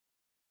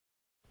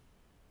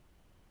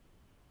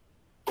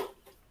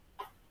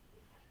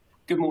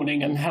Good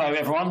morning and hello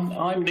everyone.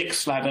 I'm Nick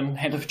Sladden,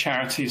 Head of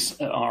Charities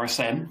at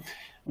RSM,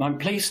 and I'm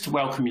pleased to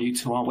welcome you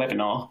to our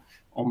webinar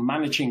on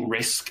managing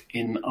risk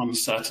in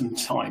uncertain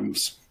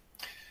times.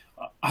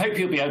 I hope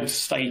you'll be able to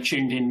stay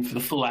tuned in for the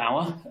full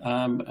hour,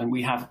 and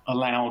we have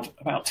allowed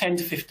about 10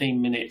 to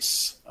 15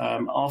 minutes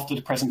after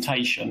the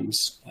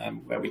presentations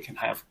where we can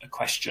have a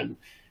question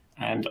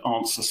and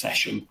answer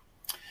session.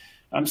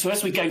 So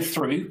as we go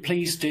through,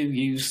 please do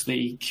use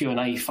the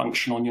Q&A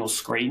function on your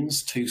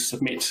screens to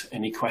submit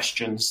any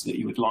questions that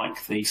you would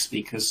like the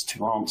speakers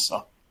to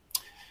answer.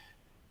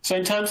 So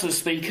in terms of the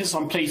speakers,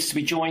 I'm pleased to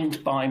be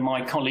joined by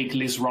my colleague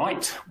Liz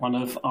Wright, one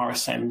of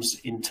RSM's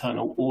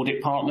internal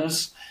audit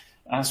partners,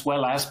 as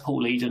well as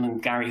Paul Eden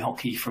and Gary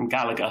Hockey from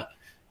Gallagher.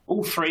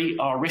 All three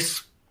are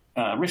risk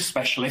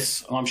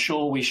specialists, and I'm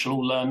sure we shall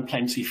all learn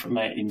plenty from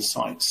their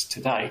insights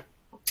today.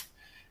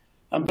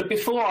 But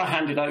before I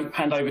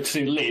hand over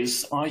to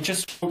Liz, I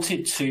just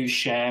wanted to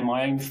share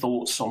my own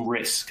thoughts on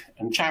risk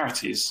and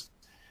charities,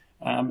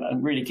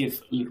 and really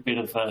give a little bit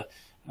of a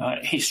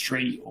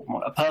history,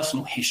 or a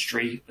personal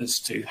history, as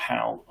to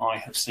how I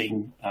have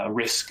seen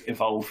risk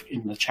evolve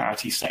in the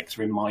charity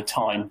sector in my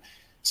time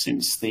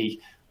since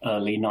the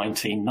early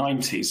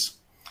 1990s.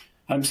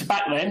 So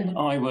back then,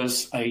 I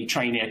was a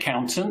trainee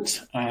accountant,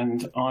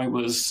 and I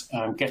was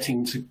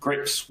getting to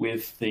grips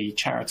with the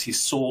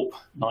Charities SORP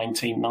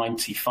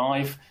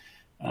 1995,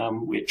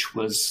 which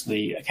was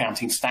the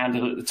accounting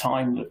standard at the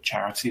time that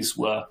charities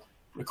were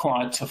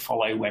required to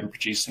follow when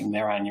producing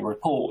their annual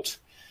report.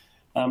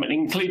 And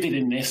included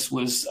in this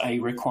was a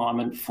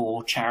requirement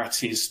for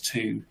charities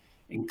to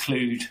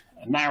include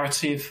a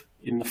narrative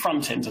in the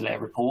front end of their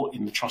report,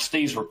 in the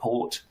trustees'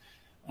 report,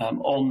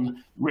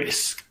 on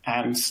risk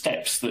and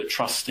steps that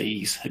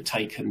trustees had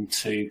taken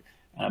to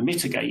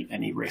mitigate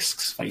any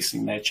risks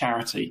facing their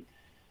charity.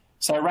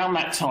 So around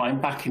that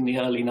time, back in the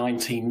early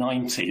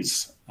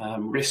 1990s,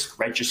 risk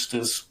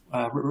registers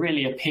were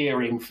really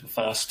appearing for the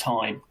first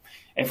time.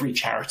 Every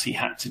charity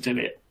had to do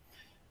it.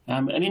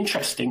 And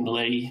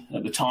interestingly,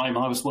 at the time,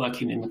 I was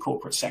working in the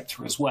corporate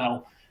sector as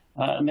well,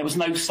 and there was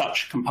no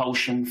such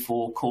compulsion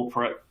for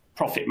corporate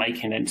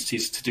profit-making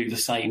entities to do the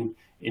same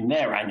in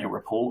their annual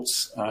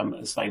reports,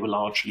 as they were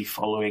largely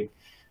following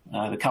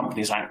the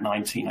Companies Act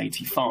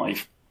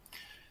 1985.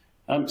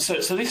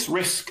 So this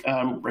risk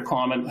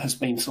requirement has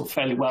been sort of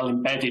fairly well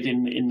embedded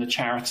in the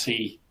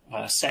charity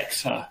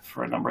sector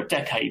for a number of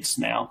decades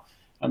now,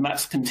 and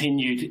that's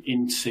continued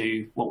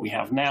into what we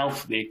have now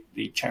for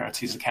the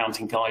Charities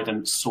Accounting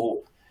Guidance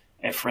SORP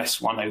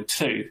FRS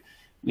 102.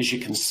 And as you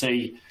can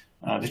see,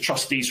 the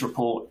trustees'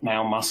 report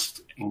now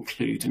must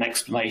include an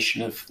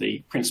explanation of the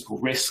principal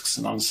risks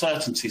and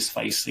uncertainties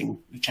facing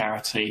the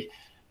charity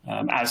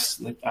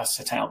as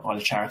set out by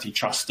the charity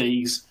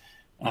trustees,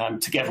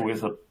 together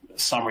with a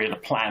summary of the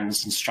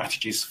plans and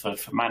strategies for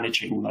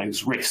managing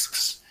those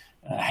risks,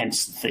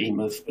 hence the theme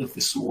of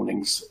this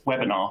morning's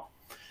webinar.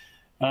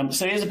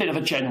 So here's a bit of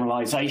a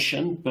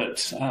generalisation,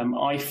 but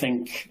I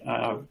think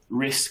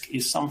risk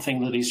is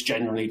something that is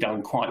generally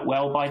done quite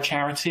well by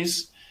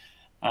charities.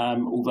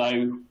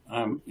 Although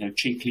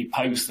cheekily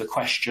posed the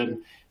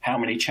question, how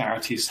many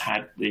charities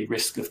had the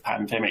risk of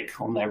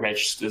pandemic on their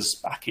registers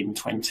back in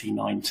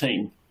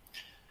 2019?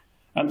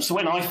 So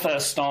when I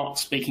first start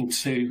speaking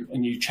to a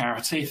new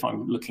charity, if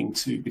I'm looking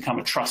to become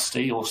a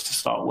trustee or to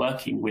start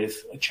working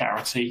with a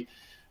charity,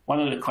 one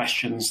of the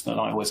questions that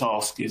I always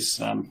ask is,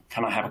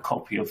 can I have a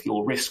copy of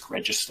your risk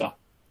register?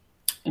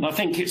 And I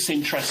think it's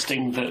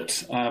interesting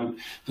that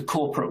the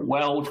corporate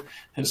world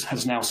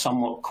has now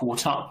somewhat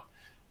caught up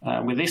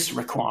with this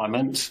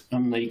requirement,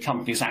 and the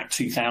Companies Act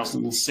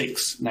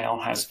 2006 now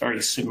has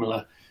very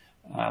similar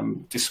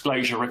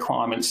disclosure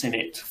requirements in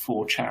it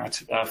for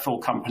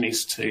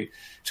companies to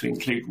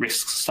include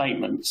risk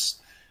statements,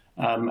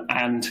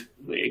 and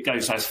it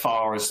goes as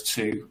far as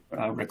to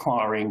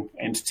requiring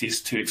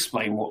entities to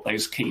explain what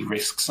those key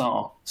risks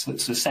are. So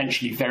it's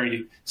essentially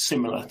very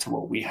similar to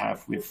what we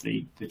have with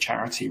the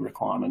charity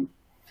requirement.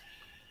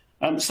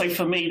 So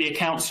for me, the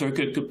accounts are a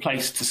good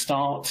place to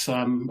start.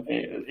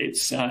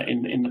 It's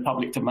in the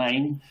public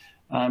domain,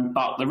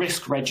 but the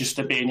risk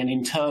register being an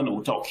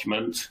internal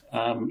document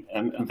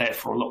and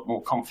therefore a lot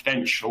more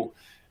confidential,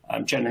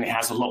 generally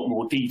has a lot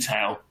more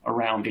detail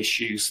around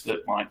issues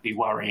that might be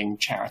worrying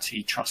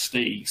charity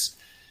trustees.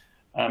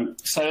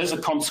 So as a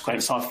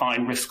consequence, I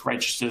find risk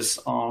registers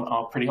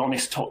are pretty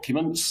honest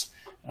documents.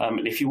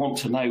 And if you want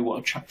to know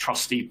what a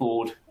trustee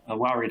board are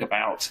worried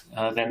about,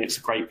 then it's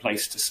a great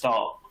place to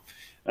start.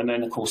 And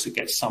then, of course, it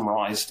gets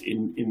summarised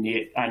in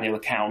the annual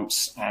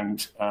accounts,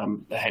 and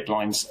the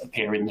headlines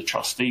appear in the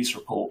trustees'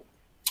 report.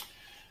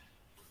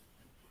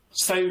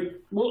 So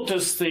what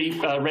does the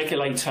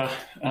regulator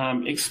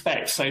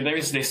expect? So there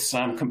is this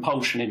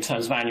compulsion in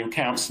terms of annual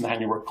accounts and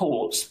annual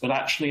reports, but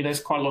actually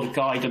there's quite a lot of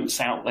guidance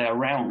out there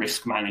around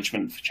risk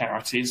management for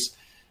charities.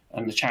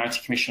 And the Charity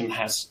Commission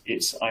has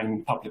its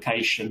own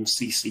publication,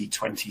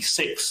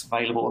 CC26,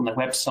 available on their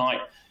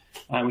website,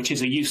 which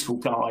is a useful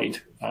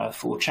guide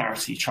for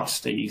charity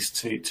trustees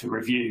to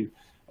review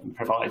and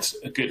provides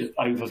a good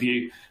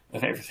overview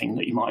of everything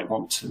that you might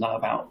want to know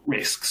about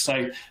risk.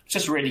 So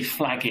just really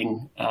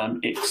flagging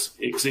its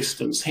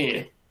existence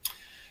here.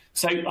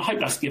 So I hope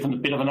that's given a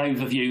bit of an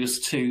overview as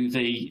to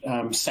the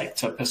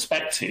sector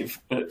perspective,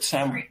 but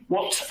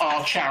what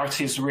are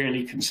charities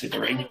really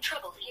considering?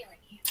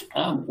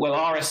 Well,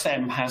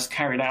 RSM has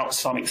carried out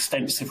some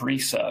extensive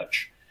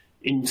research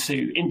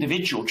into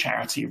individual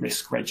charity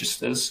risk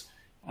registers,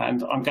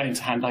 and I'm going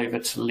to hand over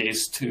to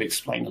Liz to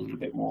explain a little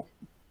bit more.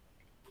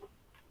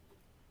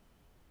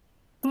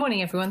 Good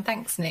morning, everyone.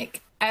 Thanks,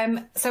 Nick.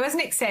 So as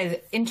Nick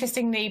said,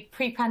 interestingly,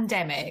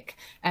 pre-pandemic,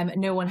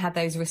 no one had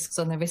those risks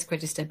on the risk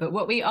register. But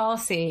what we are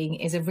seeing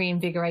is a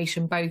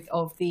reinvigoration both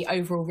of the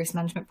overall risk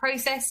management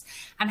process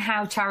and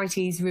how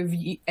charities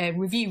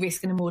review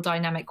risk in a more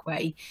dynamic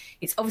way.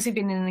 It's obviously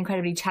been an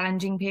incredibly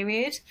challenging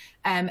period,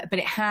 but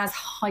it has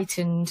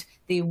heightened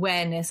the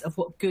awareness of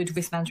what good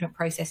risk management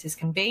processes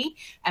can be.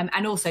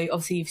 And also,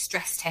 obviously, you've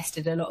stress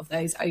tested a lot of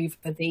those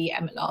over the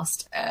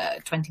last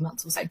 20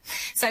 months or so.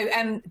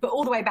 So, but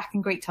all the way back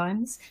in Greek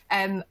times,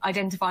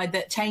 identified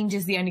that change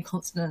is the only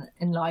constant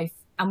in life.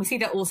 And we see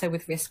that also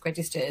with risk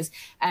registers.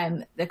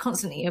 They're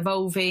constantly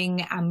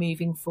evolving and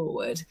moving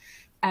forward.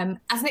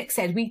 As Nick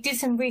said, we did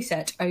some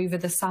research over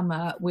the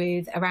summer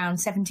with around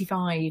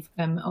 75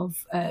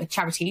 of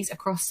charities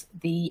across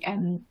the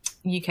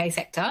UK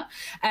sector.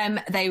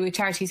 They were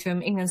charities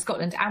from England,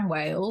 Scotland and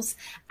Wales,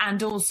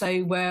 and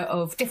also were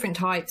of different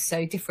types,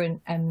 so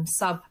different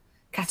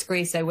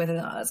sub-categories, so whether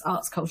that's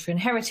arts, culture and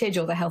heritage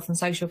or the health and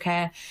social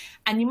care.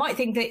 And you might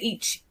think that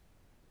each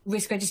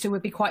risk register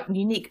would be quite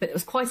unique, but there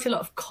was quite a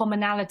lot of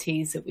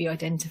commonalities that we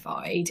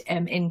identified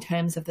in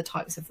terms of the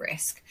types of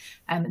risk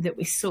that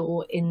we saw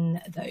in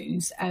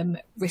those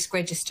risk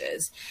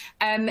registers.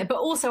 But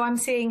also I'm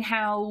seeing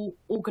how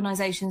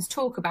organisations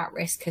talk about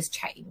risk has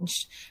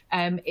changed.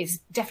 It's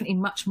definitely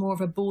much more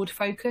of a board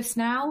focus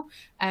now.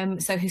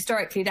 So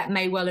historically that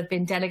may well have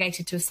been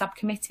delegated to a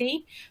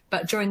subcommittee,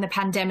 but during the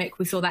pandemic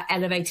we saw that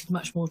elevated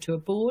much more to a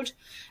board.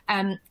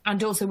 And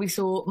also we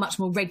saw much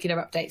more regular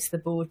updates to the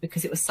board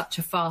because it was such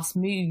a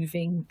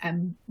fast-moving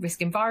risk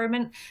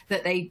environment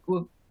that they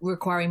were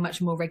requiring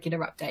much more regular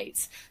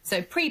updates.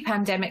 So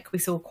pre-pandemic, we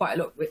saw quite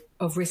a lot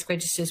of risk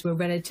registers were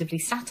relatively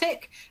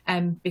static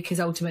because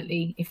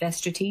ultimately, if they're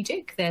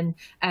strategic, then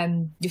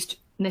just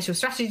initial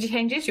strategy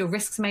changes, your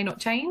risks may not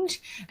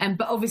change.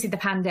 But obviously the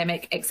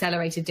pandemic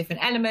accelerated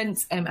different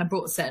elements and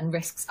brought certain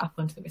risks up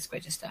onto the risk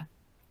register.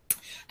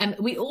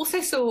 We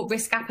also saw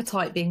risk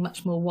appetite being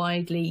much more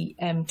widely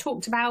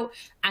talked about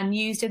and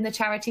used in the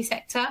charity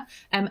sector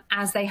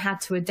as they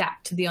had to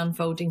adapt to the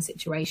unfolding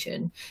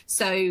situation.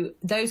 So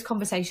those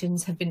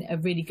conversations have been a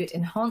really good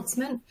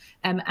enhancement,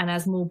 and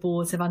as more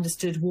boards have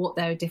understood what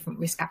their different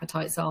risk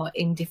appetites are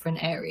in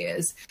different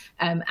areas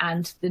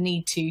and the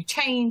need to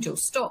change or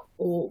stop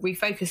or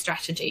refocus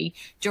strategy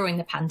during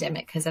the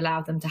pandemic has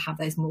allowed them to have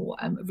those more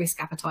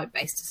risk appetite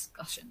based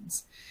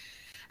discussions.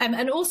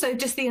 And also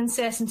just the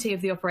uncertainty of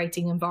the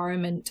operating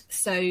environment.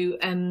 So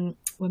when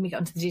we get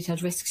onto the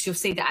detailed risks, you'll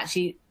see that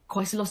actually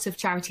quite a lot of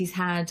charities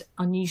had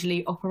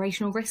unusually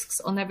operational risks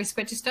on their risk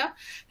register.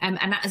 And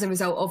that as a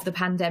result of the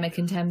pandemic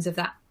in terms of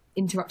that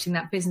interrupting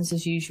that business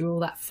as usual,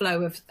 that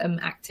flow of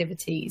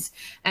activities,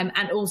 and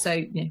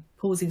also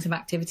pausing some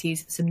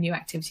activities, some new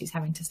activities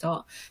having to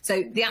start.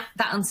 So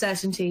that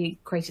uncertainty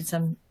created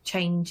some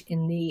change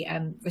in the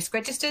risk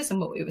registers and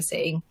what we were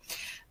seeing.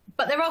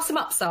 But there are some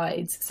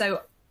upsides.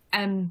 So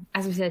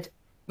as we said,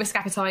 risk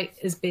appetite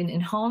has been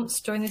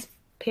enhanced during this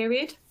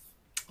period,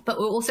 but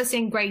we're also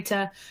seeing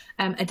greater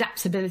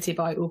adaptability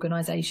by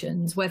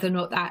organisations, whether or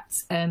not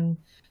that's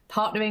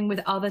partnering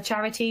with other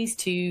charities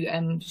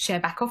to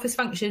share back office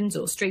functions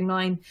or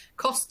streamline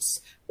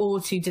costs or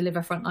to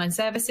deliver frontline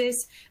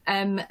services.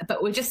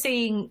 But we're just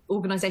seeing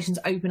organisations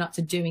open up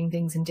to doing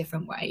things in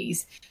different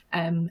ways.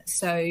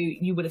 So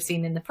you would have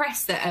seen in the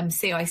press that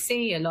CIC,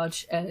 a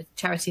large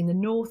charity in the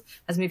north,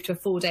 has moved to a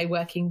 4-day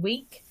working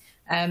week.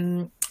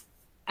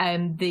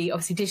 The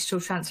obviously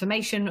digital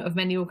transformation of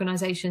many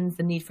organisations,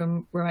 the need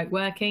for remote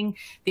working.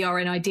 The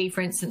RNID, for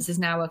instance, is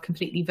now a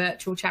completely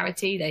virtual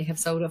charity. They have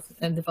sold off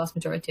the vast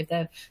majority of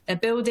their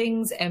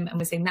buildings, and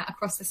we're seeing that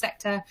across the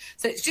sector.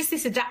 So it's just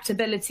this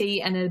adaptability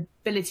and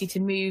ability to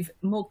move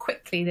more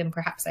quickly than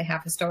perhaps they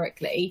have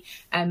historically.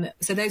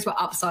 So those were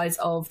upsides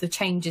of the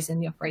changes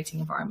in the operating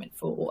environment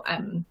for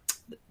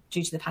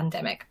due to the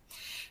pandemic.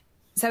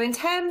 So in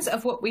terms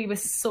of what we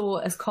saw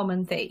as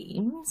common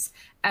themes,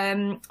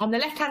 on the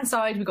left-hand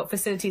side, we've got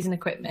facilities and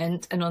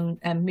equipment, and on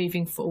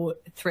moving forward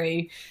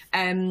through,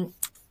 IT,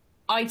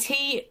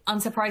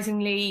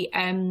 unsurprisingly,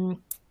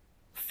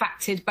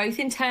 factored both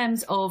in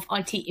terms of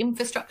IT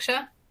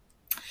infrastructure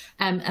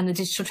and the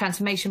digital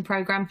transformation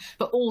programme,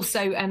 but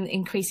also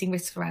increasing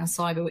risks around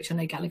cyber, which I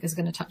know Gallagher's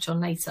going to touch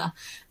on later.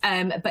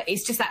 But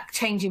it's just that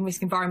changing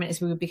risk environment as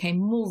we became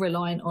more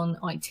reliant on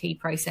IT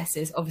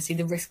processes. Obviously,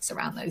 the risks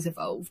around those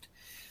evolved.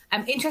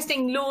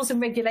 Interesting, laws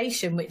and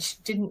regulation,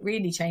 which didn't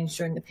really change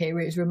during the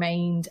period,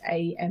 remained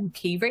a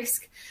key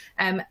risk,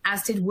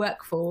 as did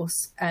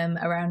workforce.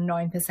 Around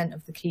 9%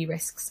 of the key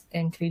risks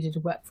included a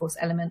workforce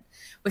element.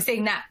 We're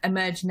seeing that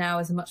emerge now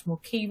as a much more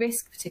key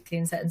risk,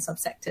 particularly in certain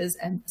subsectors,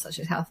 such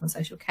as health and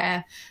social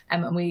care,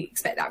 and we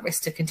expect that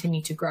risk to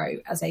continue to grow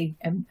as a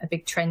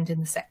big trend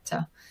in the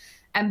sector.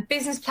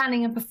 Business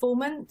planning and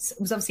performance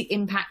was obviously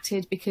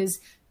impacted because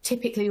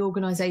typically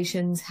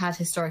organisations had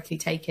historically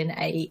taken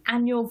an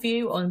annual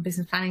view on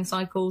business planning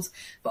cycles,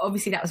 but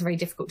obviously that was very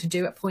difficult to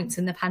do at points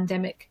in the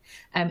pandemic.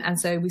 And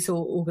so we saw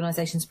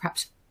organisations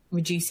perhaps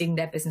reducing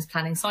their business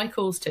planning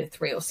cycles to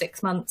 3 or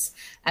 6 months,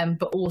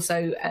 but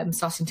also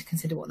starting to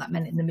consider what that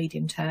meant in the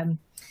medium term.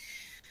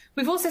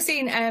 We've also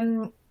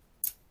seen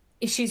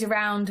issues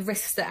around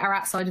risks that are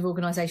outside of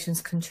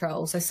organisations'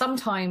 control. So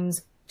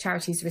sometimes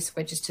Charities risk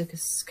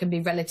registers can be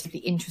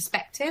relatively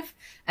introspective,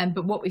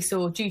 but what we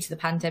saw due to the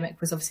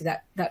pandemic was obviously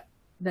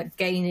that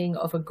gaining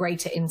of a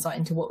greater insight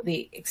into what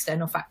the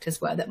external factors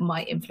were that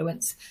might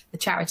influence the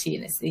charity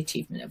and the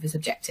achievement of its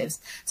objectives.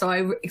 So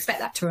I expect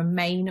that to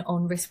remain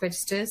on risk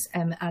registers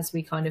as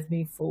we kind of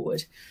move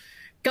forward.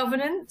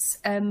 Governance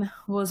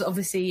was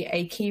obviously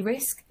a key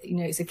risk. You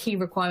know, it's a key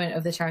requirement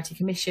of the Charity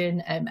Commission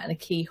and a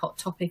key hot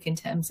topic in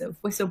terms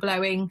of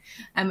whistleblowing,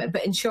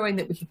 but ensuring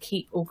that we could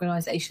keep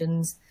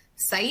organisations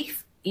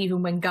safe,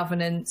 even when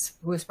governance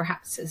was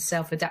perhaps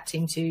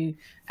self-adapting to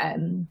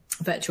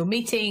virtual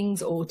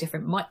meetings or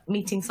different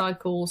meeting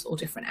cycles or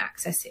different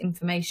access to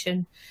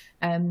information.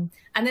 And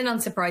then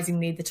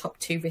unsurprisingly, the top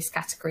 2 risk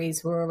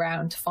categories were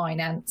around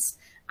finance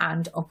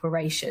and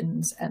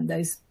operations, and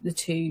those the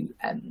two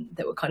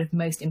that were kind of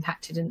most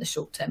impacted in the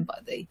short term by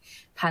the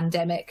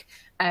pandemic.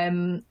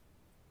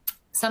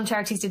 Some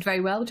charities did very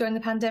well during the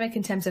pandemic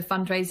in terms of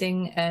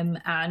fundraising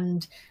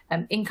and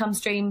income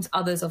streams.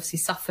 Others obviously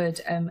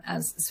suffered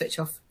as the switch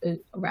off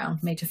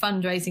around major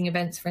fundraising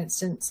events, for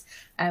instance,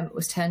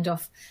 was turned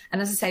off.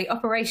 And as I say,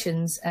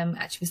 operations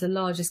actually was the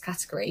largest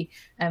category,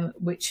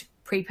 which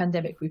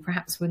pre-pandemic we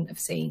perhaps wouldn't have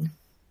seen.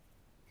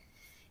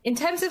 In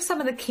terms of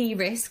some of the key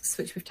risks,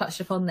 which we've touched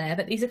upon there,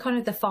 but these are kind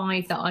of the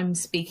 5 that I'm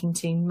speaking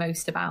to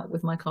most about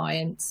with my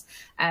clients,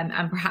 and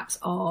perhaps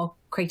are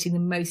creating the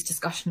most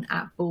discussion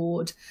at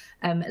board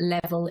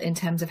level in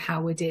terms of how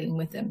we're dealing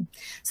with them.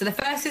 So the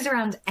first is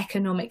around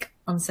economic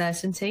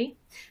uncertainty.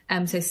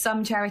 So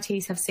some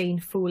charities have seen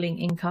falling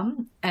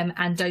income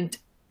and don't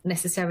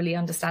necessarily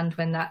understand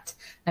when that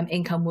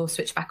income will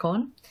switch back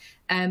on.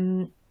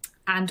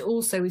 And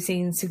also we've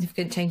seen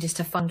significant changes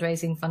to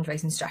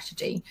fundraising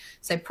strategy.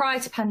 So prior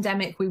to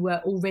pandemic, we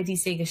were already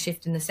seeing a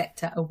shift in the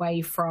sector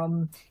away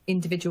from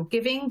individual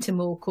giving to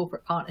more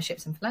corporate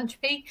partnerships and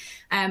philanthropy.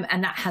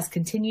 And that has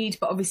continued,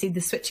 but obviously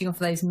the switching off of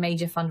those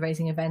major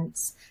fundraising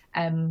events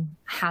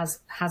has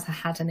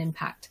had an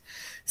impact.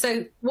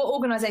 So what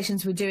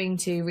organisations were doing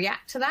to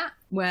react to that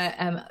were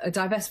a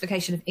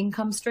diversification of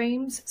income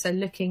streams, so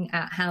looking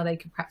at how they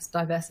could perhaps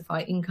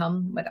diversify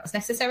income where that was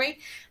necessary,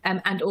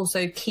 and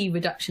also key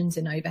reductions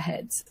in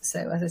overheads.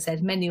 So as I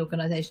said, many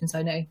organisations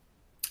I know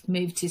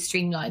moved to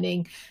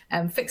streamlining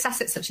fixed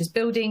assets such as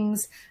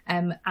buildings,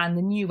 and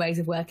the new ways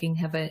of working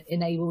have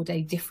enabled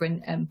a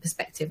different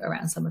perspective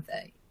around some of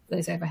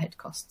those overhead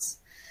costs.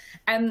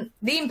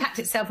 The impact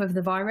itself of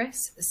the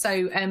virus.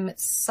 So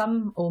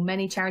some or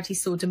many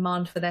charities saw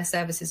demand for their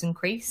services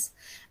increase,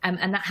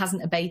 and that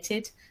hasn't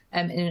abated.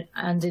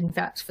 And in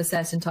fact, for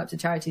certain types of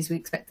charities, we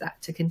expect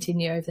that to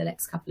continue over the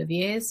next couple of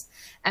years.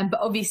 But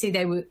obviously,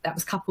 that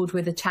was coupled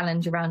with a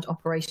challenge around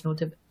operational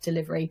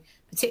delivery,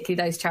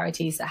 particularly those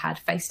charities that had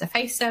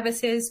face-to-face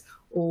services,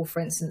 or, for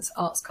instance,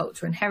 arts,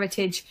 culture and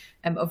heritage.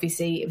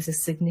 Obviously, it was a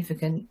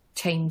significant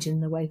change in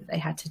the way that they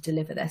had to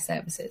deliver their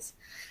services.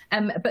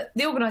 But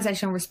the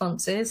organisational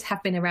responses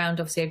have been around,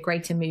 obviously, a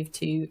greater move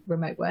to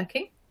remote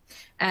working.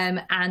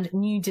 And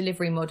new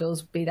delivery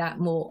models, be that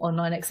more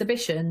online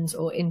exhibitions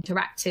or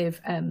interactive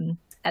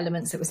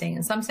elements that we're seeing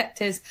in some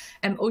sectors,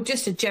 or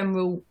just a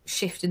general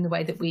shift in the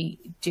way that we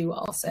do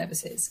our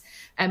services.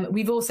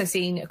 We've also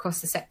seen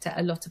across the sector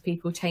a lot of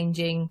people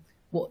changing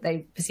what they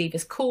perceive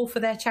as core for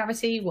their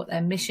charity, what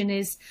their mission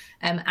is,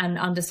 and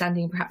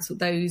understanding perhaps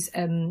those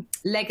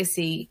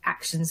legacy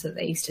actions that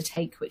they used to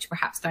take, which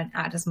perhaps don't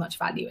add as much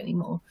value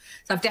anymore.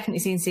 So I've definitely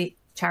seen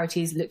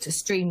charities look to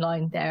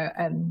streamline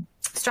their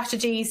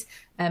strategies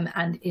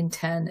and in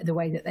turn the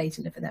way that they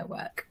deliver their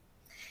work.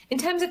 In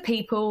terms of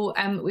people,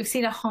 we've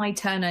seen a high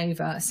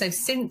turnover. So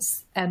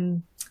since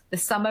the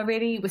summer,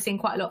 really, we're seeing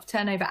quite a lot of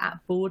turnover at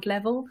board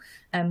level.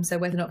 So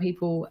whether or not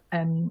people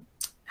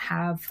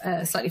have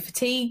slightly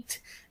fatigued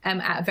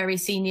at a very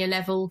senior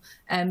level.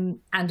 And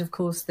of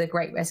course, the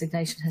Great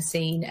Resignation has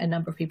seen a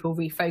number of people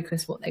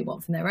refocus what they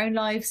want from their own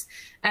lives.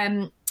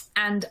 And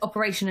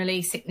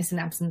operationally, sickness and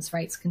absence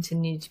rates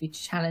continue to be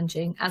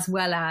challenging, as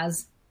well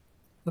as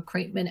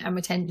recruitment and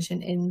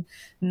retention in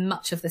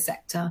much of the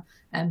sector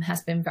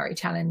has been very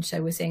challenged.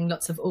 So we're seeing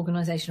lots of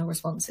organisational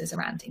responses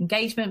around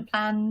engagement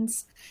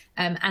plans,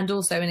 and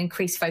also an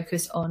increased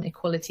focus on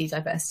equality,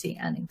 diversity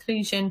and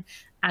inclusion,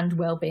 and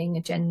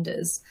wellbeing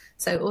agendas.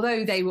 So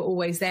although they were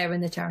always there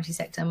in the charity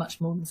sector,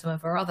 much more than some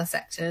of our other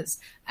sectors,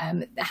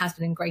 there has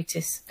been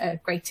greater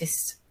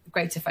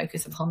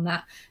focus upon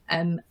that,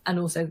 and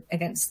also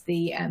against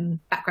the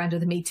background of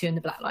the Me Too and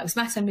the Black Lives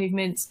Matter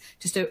movements,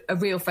 just a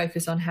real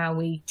focus on how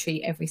we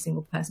treat every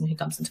single person who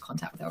comes into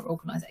contact with our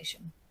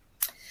organisation.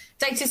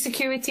 Data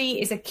security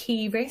is a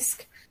key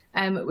risk.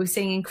 We're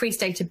seeing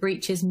increased data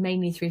breaches,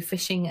 mainly through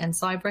phishing and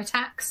cyber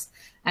attacks.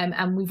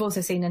 And we've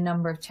also seen a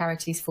number of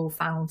charities fall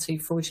foul to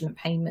fraudulent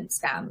payment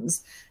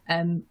scams.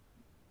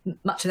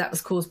 Much of that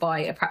was caused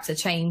by perhaps a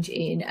change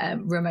in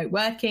remote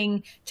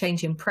working,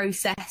 change in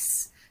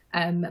process,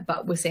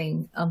 but we're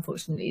seeing,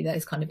 unfortunately,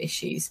 those kind of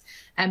issues.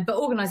 But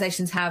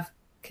organisations have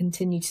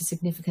continued to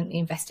significantly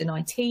invest in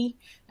IT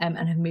and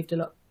have moved a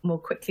lot more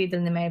quickly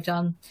than they may have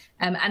done.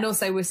 And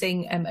also we're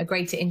seeing a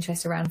greater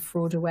interest around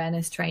fraud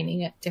awareness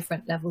training at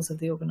different levels of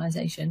the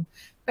organisation,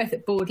 both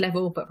at board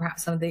level, but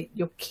perhaps some of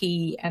your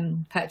key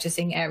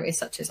purchasing areas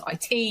such as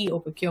IT or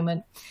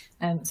procurement.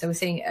 So we're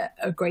seeing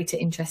a greater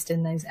interest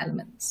in those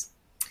elements.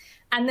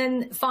 And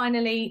then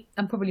finally,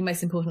 and probably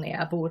most importantly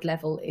at a board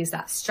level, is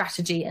that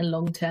strategy and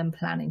long-term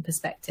planning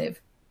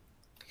perspective.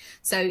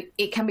 So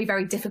it can be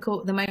very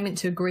difficult at the moment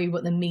to agree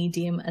what the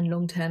medium and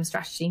long-term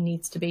strategy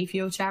needs to be for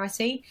your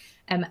charity,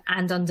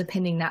 and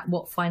underpinning that,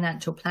 what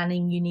financial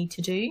planning you need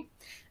to do.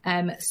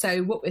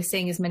 So what we're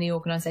seeing is many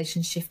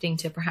organisations shifting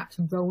to perhaps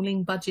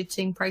rolling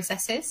budgeting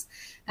processes,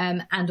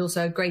 and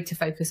also a greater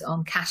focus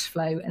on cash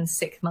flow and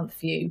 6-month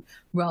view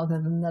rather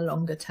than the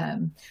longer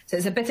term. So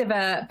it's a bit of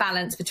a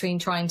balance between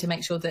trying to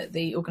make sure that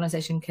the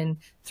organisation can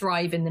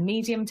thrive in the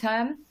medium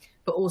term,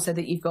 but also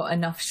that you've got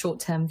enough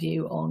short-term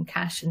view on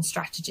cash and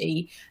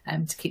strategy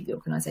to keep the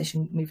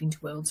organisation moving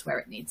towards where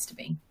it needs to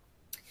be.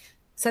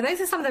 So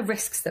those are some of the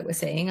risks that we're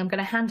seeing. I'm going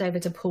to hand over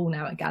to Paul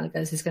now at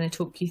Gallagher's, who's going to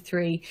talk you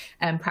through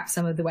perhaps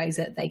some of the ways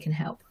that they can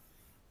help.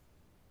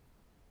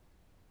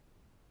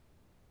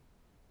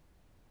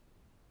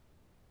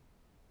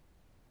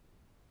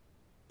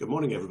 Good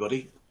morning,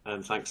 everybody,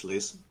 and thanks,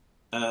 Liz.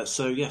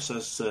 So yes,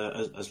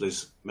 as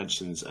Liz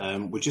mentions,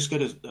 we're just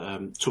going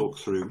to talk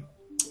through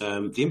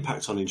the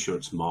impact on the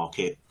insurance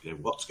market,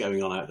 what's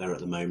going on out there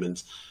at the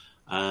moment,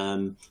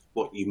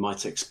 what you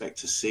might expect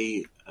to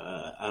see,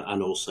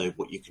 and also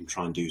what you can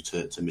try and do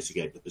to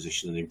mitigate the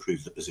position and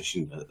improve the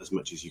position as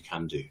much as you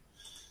can do.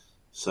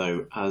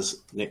 So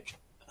as Nick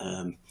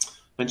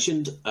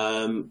mentioned,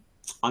 I'm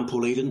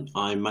Paul Eden.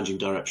 I'm Managing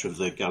Director of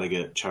the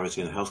Gallagher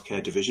Charity and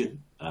Healthcare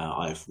Division.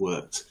 I've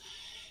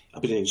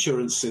been in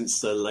insurance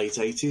since the late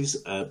 80s,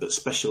 but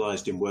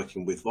specialised in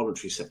working with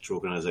voluntary sector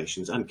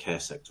organisations and care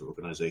sector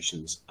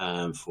organisations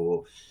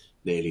for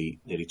nearly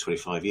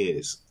 25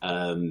 years.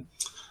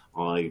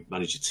 I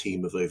manage a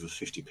team of over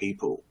 50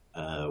 people.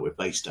 We're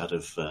based out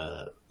of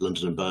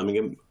London and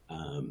Birmingham,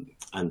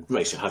 and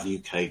basically have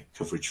UK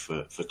coverage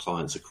for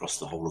clients across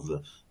the whole of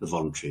the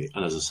voluntary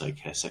and, as I say,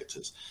 care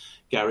sectors.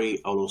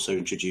 Gary, I'll also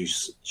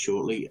introduce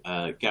shortly.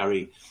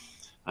 Gary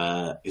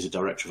is a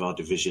director of our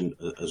division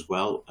as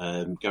well.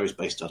 Gary's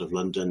based out of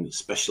London,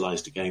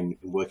 specialised again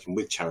in working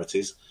with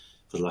charities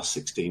for the last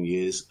 16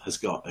 years, has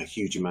got a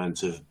huge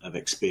amount of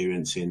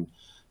experience in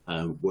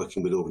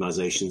working with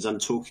organisations and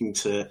talking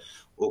to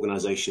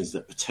organisations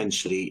that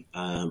potentially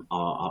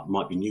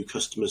might be new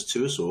customers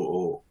to us,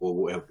 or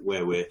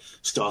where we're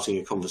starting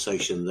a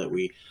conversation that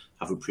we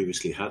haven't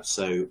previously had.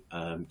 So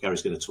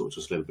Gary's going to talk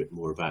to us a little bit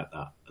more about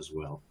that as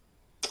well.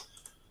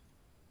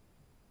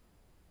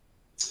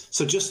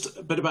 So just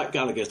a bit about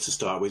Gallagher to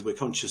start with. We're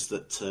conscious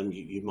that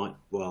you might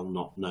well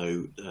not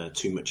know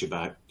too much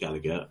about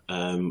Gallagher.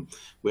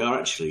 We are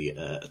actually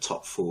a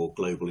top 4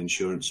 global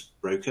insurance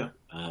broker.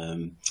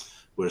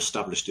 We're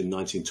established in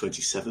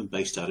 1927,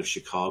 based out of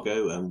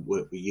Chicago, and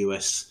we're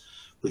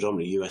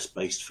predominantly US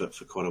based for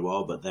quite a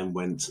while, but then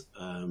went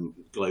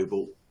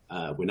global.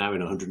 We're now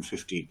in over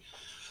 150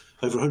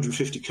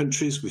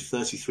 countries with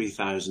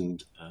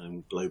 33,000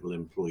 global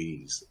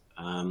employees.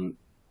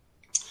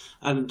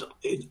 And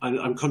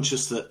I'm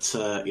conscious that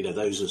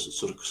those are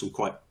sort of some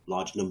quite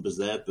large numbers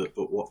there,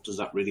 but what does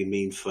that really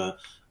mean for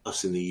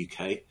us in the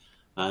UK?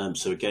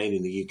 So again,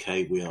 in the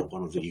UK, we are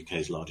one of the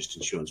UK's largest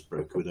insurance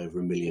broker with over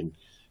 1 million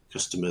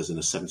customers and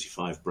a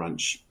 75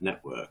 branch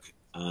network.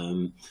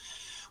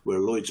 We're a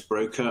Lloyd's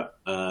broker,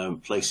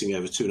 placing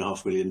over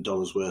 $2.5 million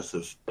worth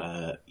of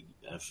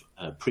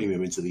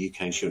premium into the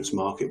UK insurance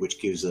market,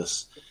 which gives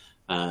us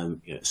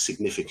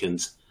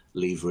significant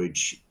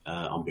leverage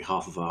on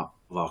behalf of our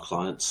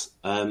clients.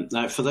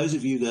 Now, for those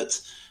of you that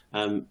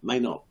may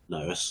not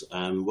know us,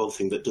 one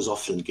thing that does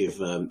often give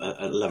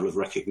a level of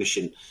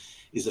recognition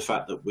is the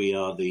fact that we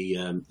are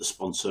the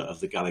sponsor of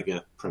the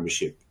Gallagher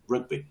Premiership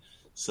Rugby.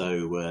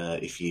 So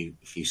if you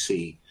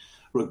see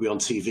rugby on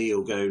TV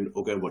or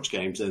go and watch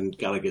games, then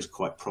Gallagher's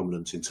quite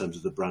prominent in terms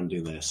of the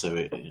branding there. So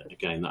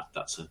again,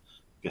 that's I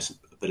guess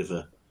a bit of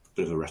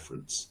a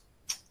reference.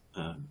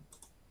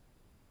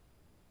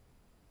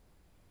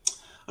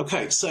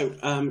 Okay, so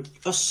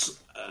us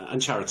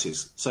and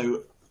charities.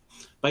 So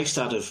based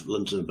out of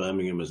London and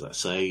Birmingham, as I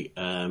say.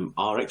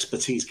 Our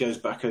expertise goes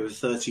back over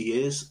 30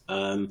 years.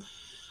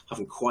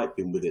 Haven't quite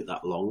been with it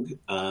that long,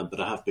 but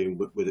I have been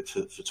with it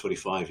for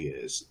 25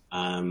 years.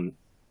 And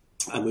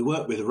we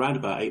work with around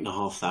about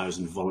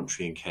 8,500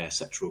 voluntary and care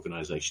sector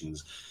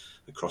organisations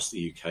across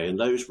the UK, and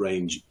those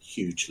range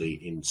hugely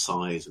in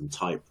size and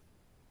type,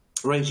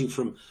 ranging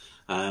from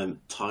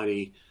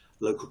tiny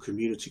local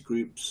community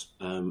groups,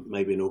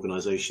 maybe an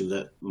organisation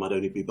that might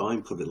only be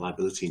buying public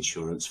liability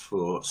insurance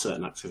for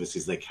certain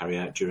activities they carry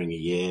out during a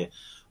year,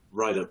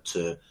 right up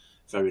to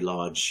very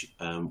large,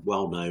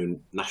 well-known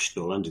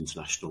national and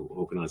international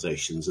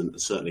organisations, and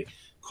certainly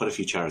quite a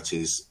few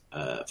charities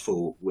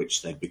for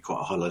which there'd be quite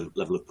a high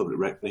level of public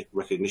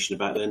recognition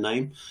about their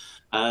name.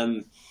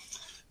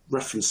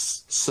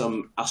 Reference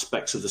some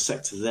aspects of the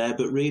sector there,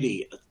 but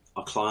really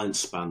our clients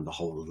span the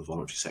whole of the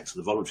voluntary sector.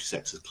 The voluntary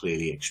sector is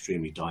clearly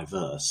extremely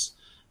diverse,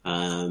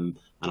 and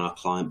our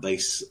client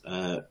base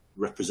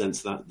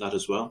represents that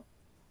as well.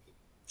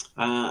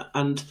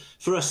 And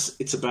for us,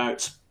 it's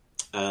about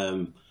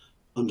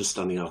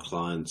understanding our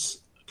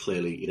clients.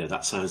 Clearly, you know,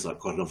 that sounds like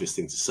quite an obvious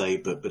thing to say,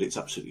 but it's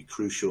absolutely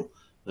crucial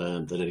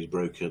that any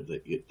broker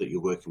that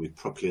you're working with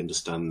properly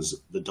understands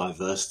the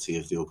diversity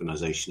of the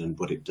organisation and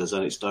what it does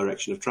and its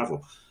direction of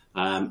travel.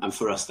 And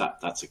for us,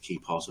 that's a key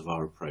part of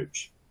our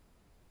approach.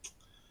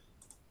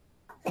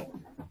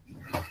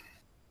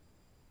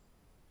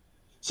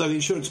 So the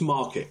insurance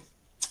market,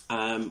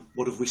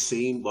 what have we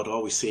seen? What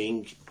are we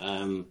seeing?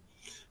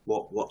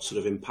 What sort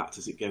of impact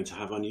is it going to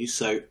have on you?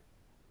 So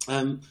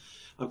I'm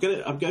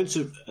going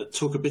to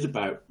talk a bit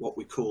about what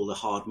we call the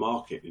hard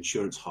market,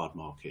 insurance hard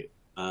market.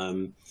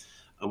 And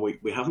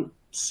we haven't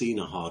seen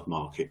a hard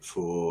market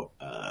for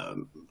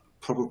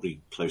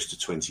probably close to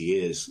 20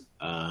 years,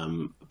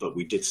 but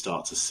we did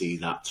start to see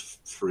that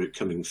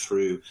coming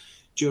through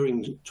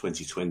during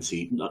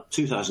 2020,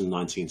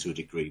 2019 to a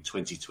degree,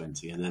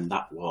 2020, and then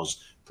that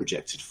was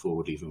projected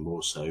forward even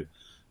more so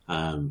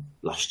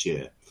last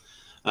year.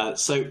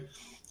 So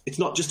it's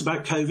not just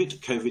about COVID.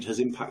 COVID has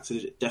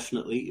impacted it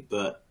definitely,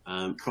 but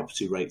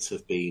property rates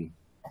have been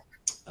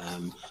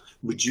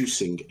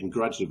reducing and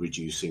gradually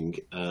reducing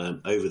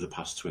over the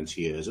past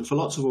 20 years. And for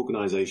lots of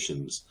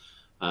organisations,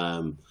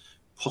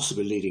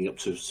 possibly leading up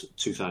to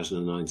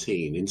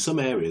 2019, in some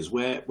areas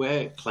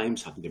where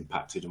claims hadn't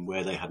impacted and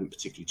where they hadn't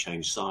particularly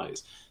changed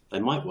size, they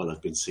might well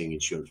have been seeing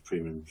insurance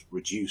premiums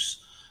reduce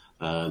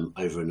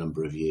over a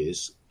number of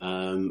years.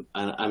 And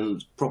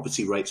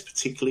property rates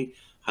particularly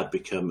had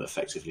become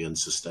effectively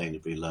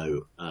unsustainably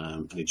low,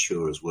 and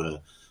insurers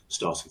were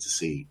starting to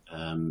see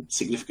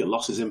significant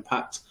losses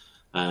impact.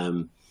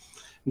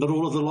 Not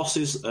all of the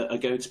losses are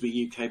going to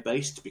be UK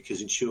based,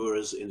 because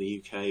insurers in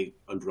the UK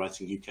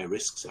underwriting UK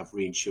risks have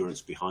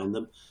reinsurance behind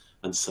them,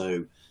 and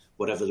so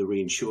whatever the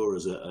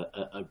reinsurers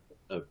are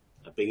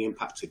being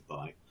impacted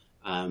by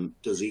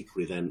does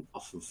equally then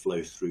often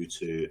flow through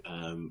to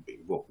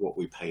what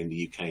we pay in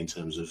the UK in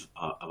terms of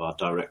our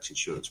direct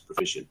insurance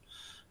provision.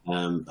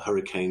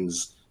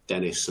 Hurricanes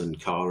Dennis and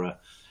Cara,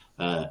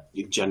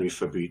 January and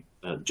February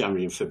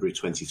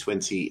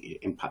 2020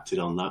 impacted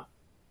on that.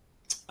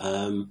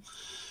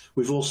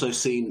 We've also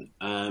seen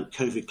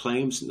COVID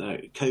claims. Now,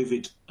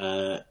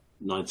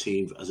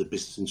 COVID-19 as a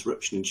business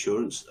interruption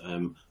insurance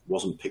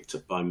wasn't picked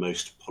up by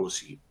most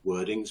policy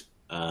wordings,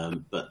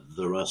 but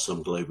there are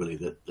some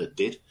globally that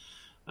did.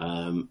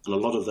 And a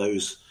lot of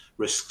those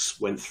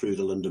risks went through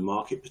the London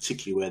market,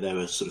 particularly where there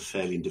were sort of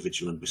fairly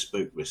individual and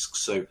bespoke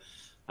risks. So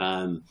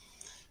the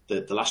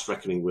last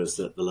reckoning was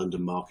that the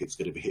London market's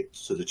going to be hit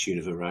to the tune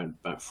of around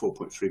about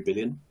 4.3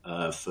 billion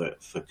for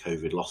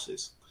COVID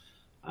losses.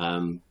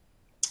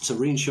 So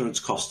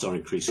reinsurance costs are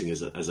increasing,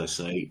 as I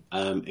say.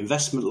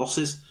 Investment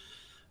losses.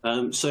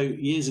 So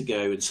years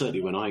ago, and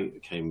certainly when I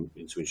came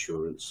into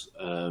insurance,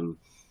 and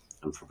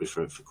probably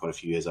for quite a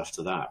few years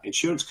after that,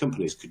 insurance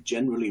companies could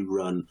generally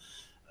run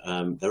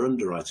their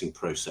underwriting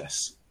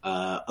process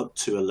up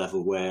to a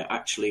level where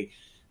actually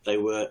they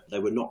were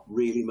not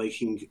really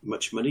making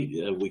much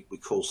money. We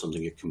call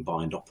something a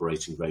combined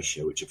operating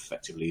ratio, which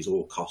effectively is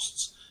all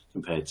costs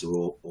compared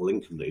to all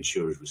income that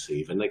insurers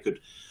receive, and they could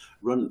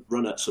run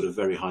at sort of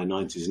very high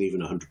 90s and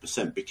even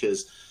 100%,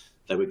 because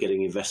they were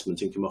getting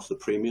investment income off the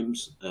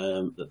premiums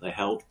that they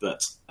held,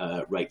 but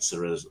rates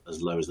are as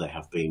low as they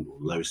have been, or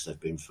lowest they've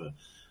been for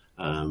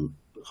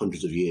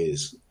hundreds of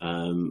years.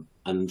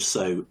 And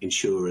so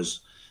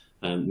insurers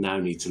now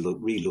need to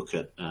relook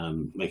at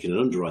making an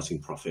underwriting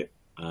profit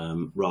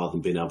rather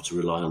than being able to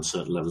rely on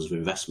certain levels of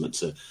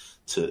investment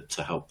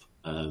to help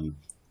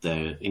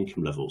their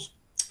income levels.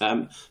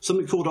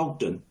 Something called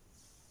Ogden.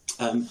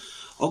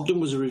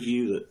 Ogden was a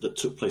review that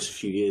took place a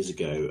few years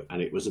ago,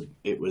 and it was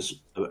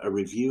a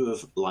review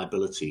of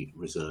liability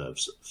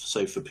reserves.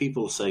 So for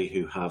people, say,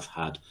 who have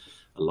had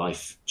a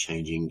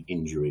life-changing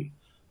injury,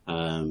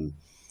 and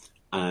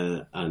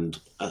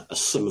a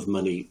sum of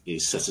money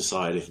is set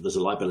aside if there's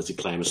a liability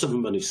claim. A sum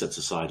of money is set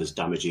aside as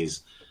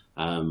damages.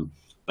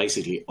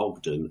 Basically,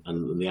 Ogden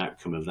and the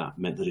outcome of that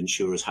meant that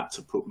insurers had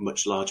to put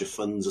much larger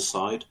funds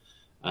aside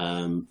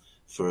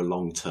for a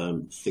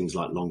long-term, things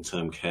like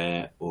long-term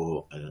care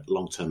or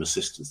long-term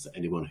assistance to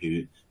anyone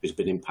who's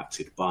been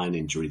impacted by an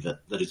injury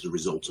that is the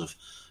result of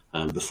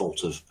the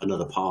fault of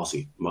another party.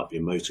 It might be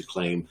a motor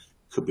claim,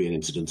 could be an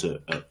incident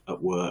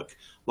at work,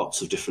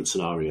 lots of different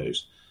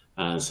scenarios.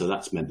 So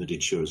that's meant that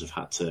insurers have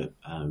had to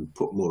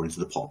put more into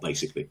the pot,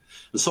 basically.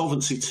 And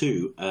Solvency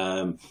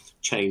II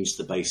changed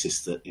the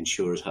basis that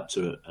insurers had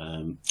to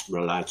were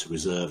allowed to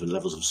reserve and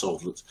levels of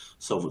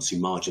solvency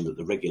margin that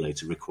the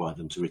regulator required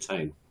them to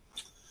retain.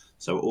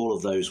 So all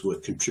of those were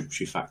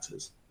contributory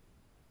factors.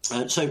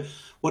 So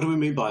what do we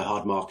mean by a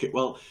hard market?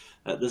 Well,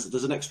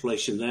 there's an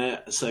explanation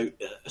there. So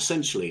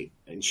essentially,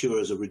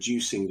 insurers are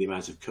reducing the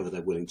amount of cover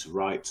they're willing to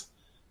write.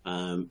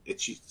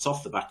 It's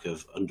off the back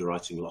of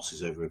underwriting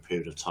losses over a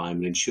period of time,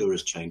 and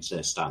insurers change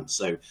their stance.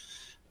 So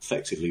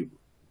effectively,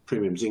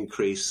 premiums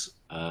increase,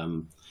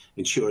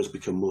 insurers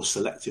become more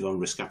selective on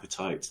risk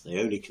appetite, they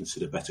only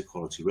consider better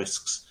quality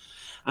risks.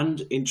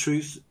 And in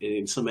truth,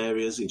 in some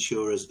areas,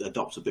 insurers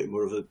adopt a bit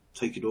more of a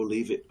take it or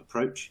leave it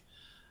approach.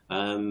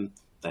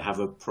 They have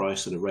a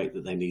price and a rate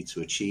that they need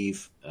to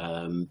achieve.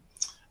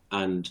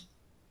 And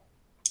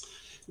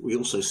we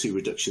also see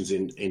reductions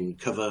in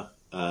cover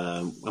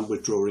and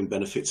withdrawing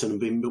benefits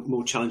and being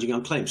more challenging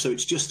on claims. So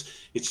it's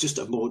just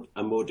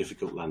a more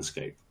difficult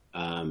landscape.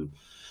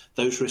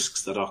 Those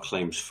risks that are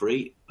claims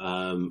free,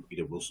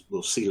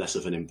 we'll see less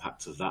of an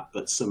impact of that.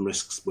 But some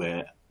risks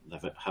where they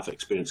have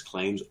experienced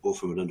claims, or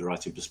from an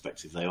underwriting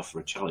perspective, they offer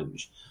a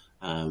challenge.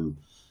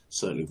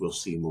 Certainly, we'll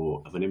see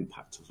more of an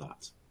impact of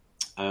that.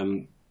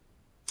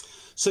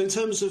 So in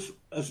terms of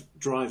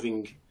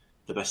driving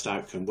the best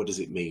outcome, what does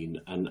it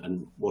mean,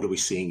 and what are we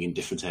seeing in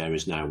different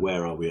areas now?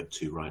 Where are we up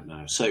to right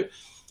now? So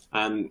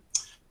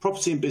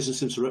property and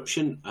business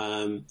interruption,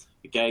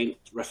 again,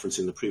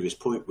 referencing the previous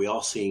point, we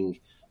are seeing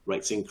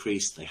rates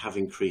increase. They have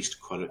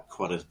increased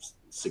quite a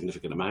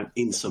significant amount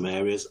in some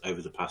areas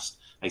over the past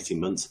 18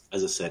 months.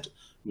 As I said,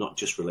 not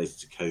just related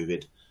to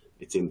COVID,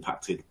 it's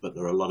impacted, but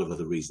there are a lot of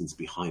other reasons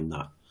behind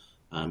that.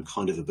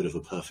 Kind of a bit of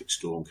a perfect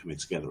storm coming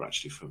together,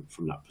 actually,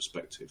 from that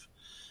perspective.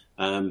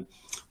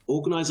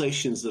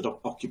 Organisations that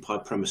occupy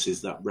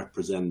premises that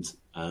represent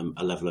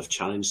a level of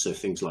challenge, so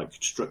things like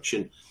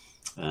construction,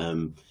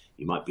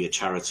 you might be a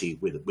charity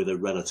with a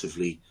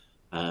relatively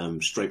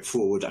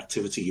straightforward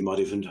activity. You might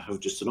even have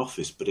just an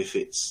office, but if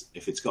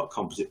it's got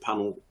composite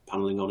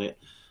panelling on it,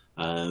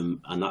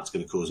 and that's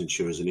going to cause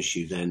insurers an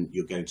issue, then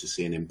you're going to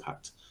see an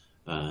impact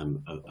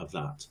of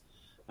that.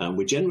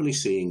 We're generally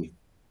seeing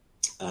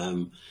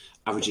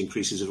average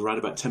increases of around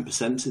about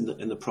 10%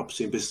 in the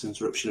property and business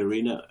interruption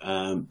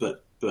arena,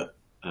 but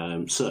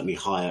certainly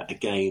higher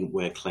again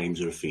where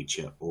claims are a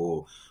feature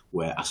or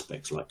where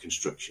aspects like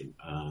construction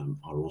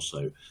are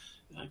also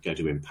going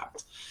to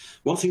impact.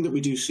 One thing that we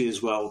do see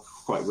as well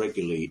quite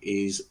regularly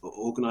is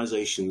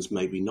organisations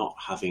maybe not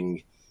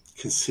having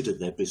considered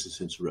their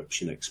business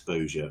interruption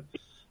exposure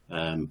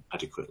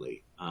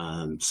adequately.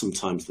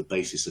 Sometimes the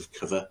basis of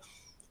cover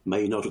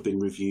may not have been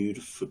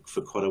reviewed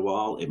for quite a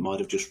while. It might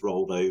have just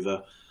rolled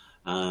over,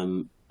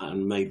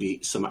 and maybe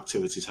some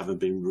activities haven't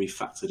been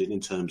refactored in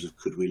terms of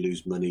could we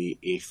lose money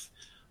if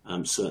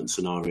certain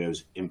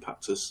scenarios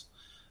impact us.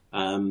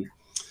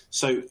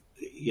 So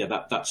yeah,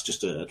 that's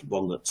just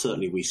one that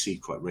certainly we see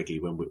quite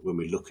regularly when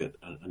we look at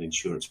an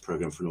insurance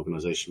program for an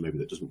organisation maybe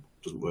that doesn't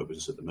work with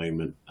us at the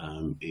moment.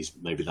 Is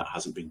maybe that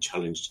hasn't been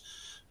challenged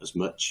as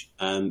much.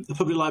 The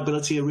public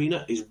liability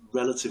arena is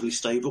relatively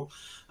stable.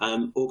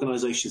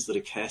 Organisations that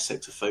are care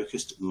sector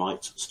focused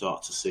might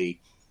start to see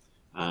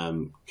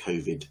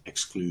COVID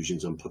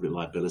exclusions on public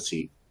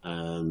liability.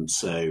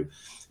 So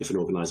if an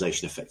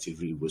organisation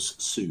effectively was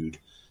sued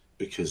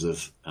because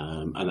of,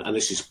 and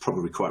this is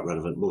probably quite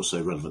relevant, more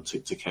so relevant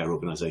to care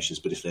organisations,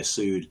 but if they're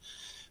sued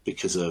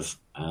because of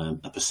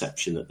a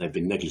perception that they've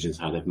been negligent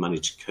in how they've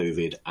managed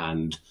COVID,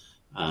 and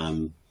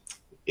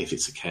if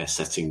it's a care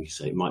setting,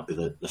 so it might be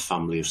the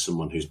family of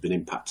someone who's been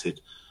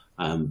impacted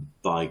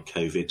by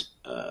COVID,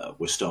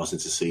 we're starting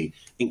to see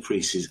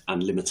increases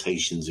and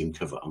limitations in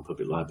cover on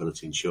public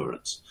liability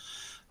insurance.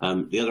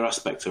 The other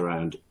aspect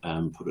around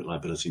public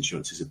liability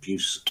insurance is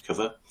abuse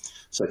cover.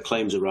 So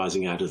claims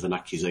arising out of an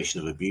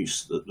accusation of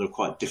abuse. There are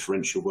quite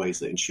differential ways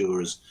that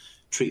insurers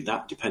treat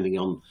that, depending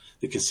on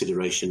the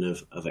consideration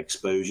of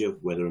exposure,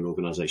 whether an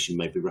organisation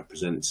maybe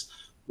represents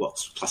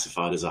what's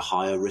classified as a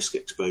higher risk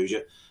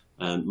exposure,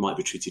 might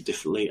be treated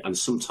differently. And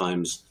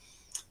sometimes,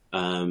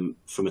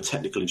 from a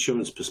technical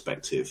insurance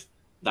perspective,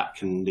 that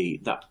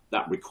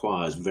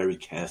requires very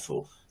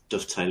careful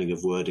dovetailing of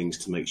wordings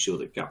to make sure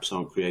that gaps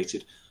aren't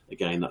created.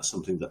 Again, that's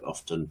something that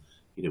often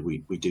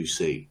we do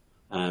see.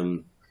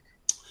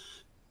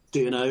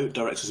 D&O,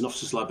 directors and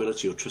officers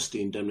liability or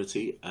trustee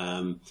indemnity.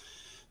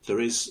 There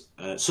is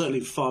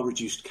certainly far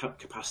reduced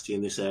capacity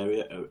in this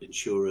area.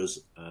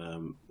 Insurers,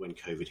 when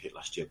COVID hit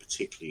last year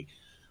particularly,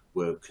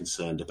 were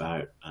concerned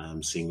about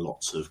seeing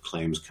lots of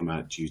claims come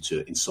out due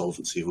to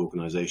insolvency of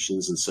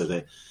organisations, and so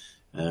they're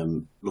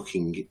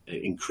looking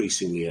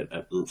increasingly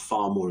at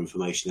far more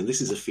information. And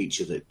this is a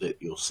feature that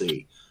you'll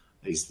see,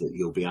 is that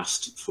you'll be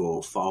asked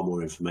for far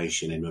more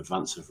information in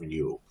advance of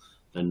renewal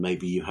than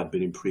maybe you had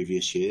been in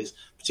previous years,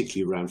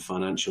 particularly around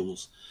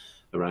financials,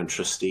 around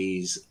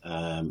trustees,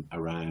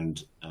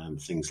 around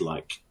things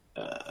like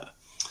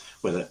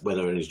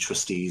whether any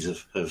trustees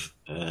have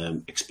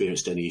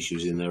experienced any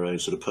issues in their own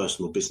sort of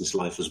personal business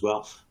life as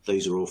well.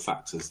 These are all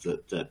factors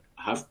that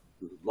have,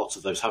 lots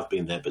of those have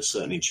been there, but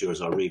certainly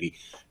insurers are really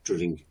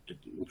drilling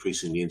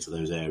increasingly into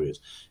those areas.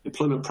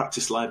 Employment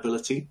practice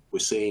liability, we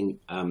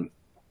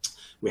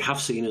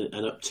have seen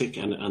an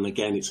uptick, and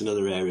again, it's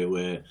another area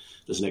where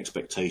there's an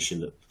expectation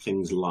that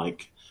things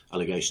like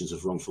allegations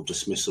of wrongful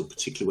dismissal,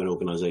 particularly when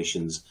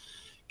organisations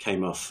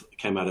came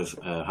out of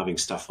having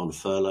staff on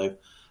furlough,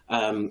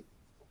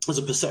 there's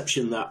a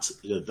perception that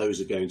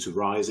those are going to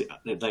rise.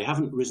 They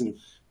haven't risen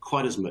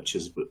quite as much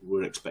as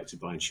were expected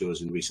by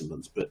insurers in recent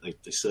months, but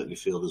they certainly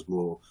feel there's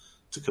more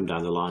to come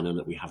down the line, and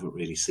that we haven't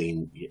really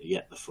seen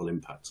yet the full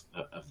impact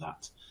of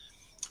that.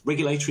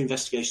 Regulatory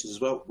investigations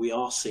as well. We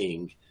are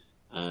seeing,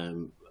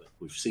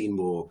 we've seen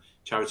more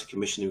Charity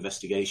Commission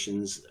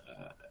investigations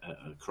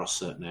across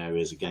certain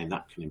areas. Again,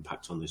 that can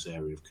impact on this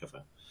area of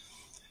cover.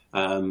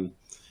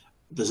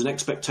 There's an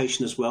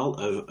expectation as well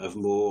of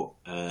more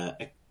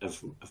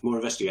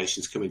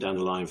investigations coming down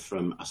the line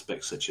from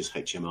aspects such as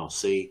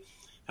HMRC,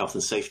 Health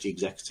and Safety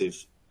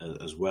Executive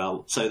as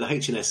well. So the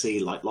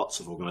HNSE, like lots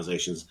of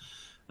organisations,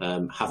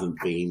 haven't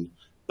been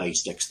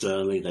based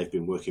externally. They've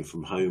been working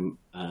from home.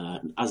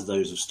 As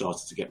those have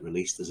started to get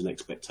released, there's an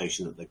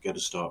expectation that they're going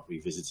to start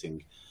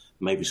revisiting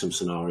maybe some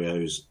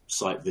scenarios,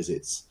 site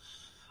visits,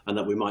 and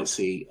that we might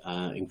see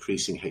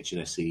increasing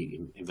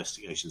HNSE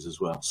investigations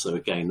as well. So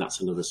again, that's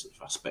another sort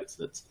of aspect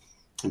that's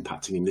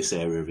impacting in this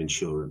area of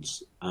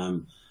insurance.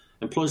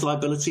 Employers'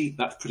 liability,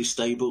 that's pretty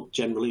stable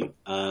generally.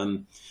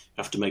 You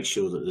have to make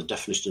sure that the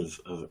definition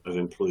of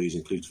employees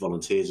includes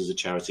volunteers as a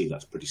charity.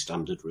 That's pretty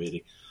standard,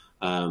 really.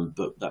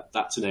 But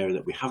that's an area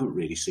that we haven't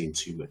really seen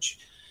too much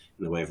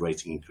in the way of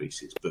rating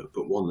increases,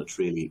 but one that's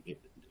really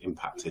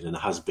impacted and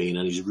has been,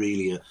 and is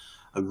really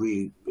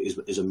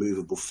is a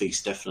movable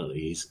feast,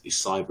 definitely, is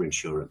cyber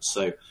insurance.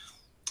 So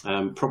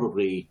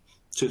probably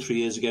 2 or 3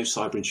 years ago,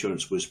 cyber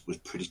insurance was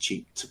pretty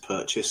cheap to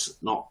purchase.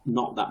 Not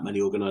that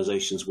many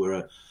organisations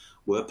were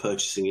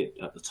purchasing it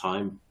at the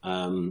time,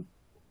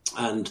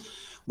 and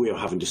we are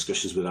having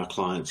discussions with our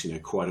clients,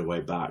 quite a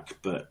way back.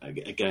 But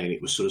again, it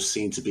was sort of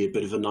seen to be a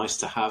bit of a nice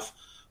to have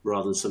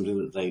rather than something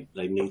that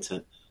they need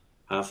to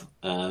have.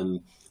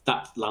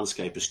 That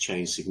landscape has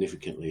changed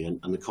significantly,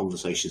 and the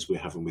conversations we're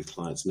having with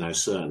clients now,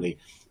 certainly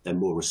they're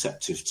more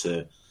receptive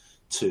to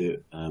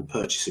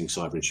purchasing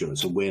cyber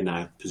insurance, and we're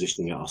now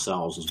positioning it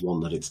ourselves as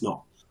one that it's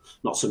not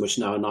so much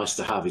now a nice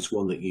to have, it's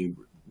one that you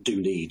do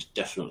need,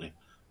 definitely,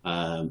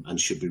 and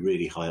should be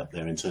really high up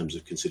there in terms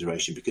of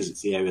consideration, because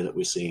it's the area that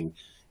we're seeing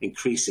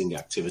increasing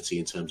activity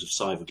in terms of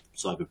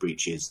cyber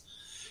breaches.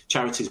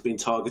 Charities being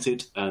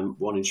targeted.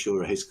 One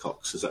insurer,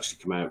 Hiscox, has actually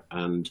come out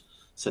and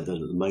said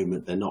that at the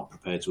moment they're not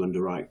prepared to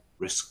underwrite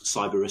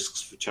cyber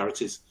risks for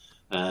charities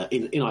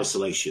in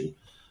isolation,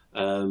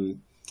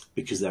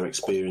 because their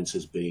experience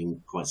has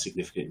been quite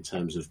significant in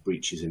terms of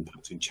breaches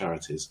impacting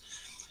charities.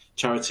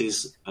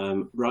 Charities,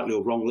 rightly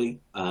or wrongly,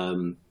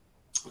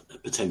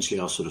 potentially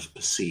are sort of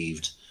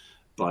perceived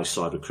by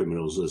cyber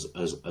criminals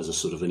as a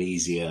sort of an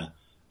easier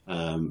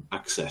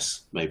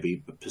access,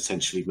 maybe, but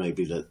potentially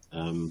maybe that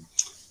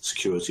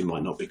security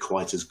might not be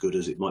quite as good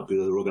as it might be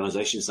with other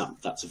organisations.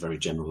 That's a very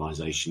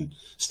generalisation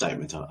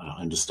statement. I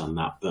understand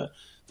that, but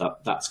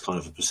that's kind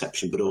of a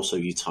perception. But also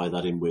you tie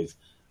that in with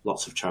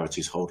lots of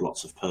charities hold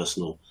lots of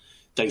personal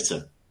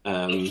data,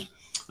 and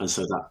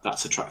so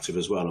that's attractive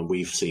as well. And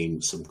we've seen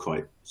some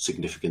quite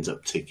significant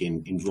uptick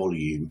in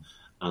volume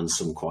and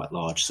some quite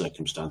large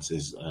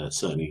circumstances,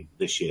 certainly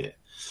this year.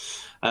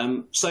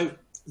 So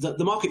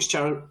the market's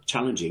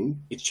challenging.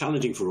 It's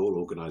challenging for all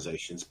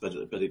organisations, but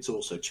it's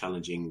also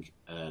challenging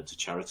to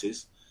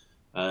charities.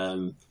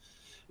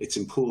 It's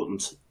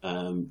important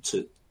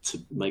to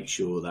make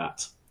sure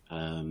that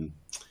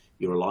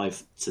you're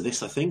alive to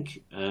this. I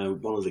think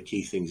one of the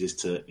key things is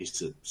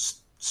to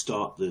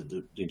start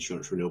the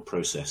insurance renewal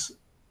process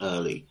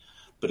early,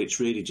 but it's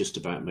really just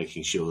about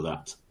making sure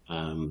that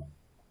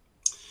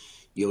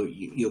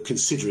you're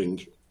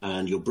considering,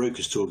 and your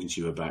broker's talking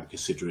to you about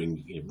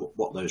considering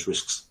what those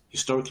risks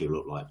historically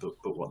look like,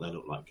 but what they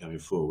look like going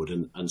forward.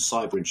 And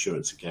cyber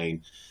insurance,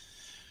 again,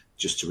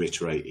 just to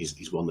reiterate,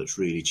 is one that's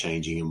really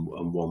changing,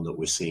 and one that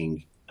we're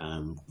seeing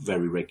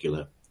very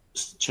regular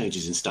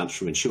changes in stance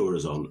from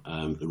insurers on.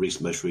 The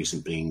most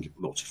recent being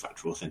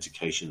multi-factor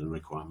authentication and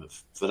requirement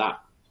for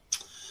that.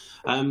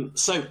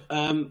 So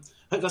I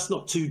hope that's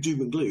not too doom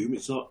and gloom.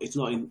 It's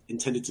not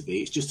intended to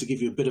be. It's just to give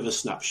you a bit of a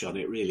snapshot.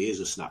 It really is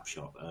a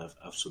snapshot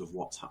of sort of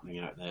what's happening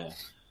out there.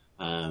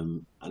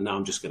 And now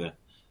I'm just going to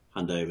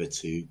hand over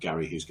to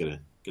Gary, who's going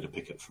to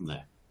pick up from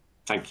there.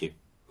 Thank you.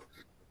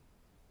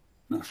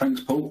 No,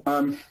 thanks, Paul.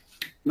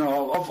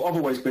 No, I've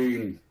always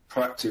been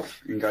proactive,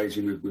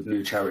 engaging with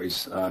new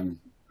charities.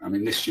 I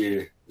mean, this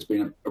year has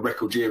been a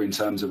record year in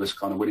terms of us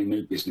kind of winning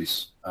new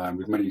business,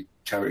 with many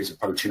charities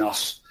approaching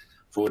us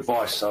for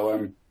advice. So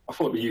I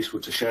thought it'd be useful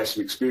to share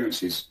some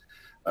experiences.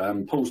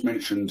 Paul's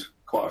mentioned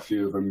quite a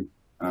few of them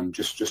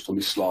just on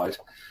this slide.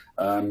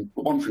 But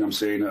one thing I'm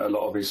seeing a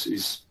lot of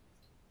is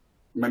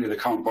many of the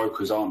current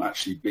brokers aren't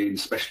actually being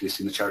specialists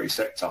in the charity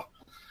sector.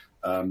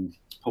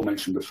 Paul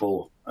mentioned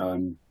before, I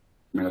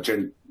mean, a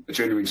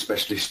genuine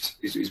specialist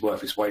is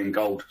worth its weight in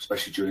gold,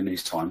 especially during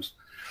these times.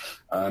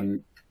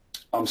 I'm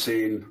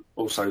seeing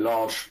also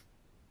large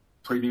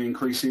premium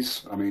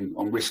increases. I mean,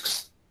 on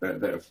risks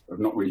that have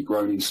not really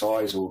grown in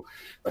size, or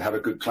they have a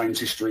good claims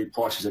history,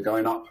 prices are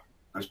going up,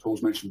 as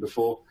Paul's mentioned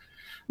before.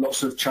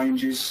 Lots of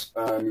changes,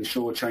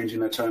 insurer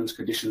changing their terms,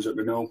 conditions at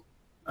renewal,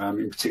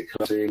 in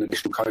particular seeing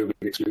additional COVID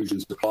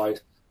exclusions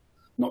applied,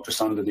 not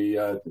just under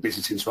the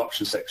business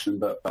interruption section,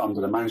 but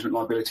under the management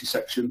liability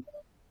section,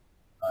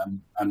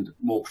 and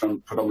more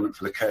predominant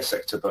for the care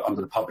sector, but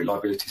under the public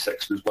liability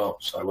section as well.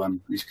 So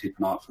need to keep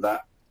an eye out for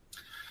that.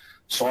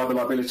 Cyber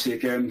liability,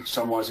 again,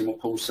 summarising what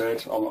Paul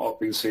said, I've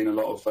been seeing a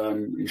lot of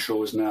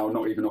insurers now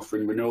not even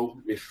offering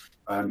renewal if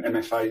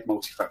MFA,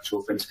 multi-factor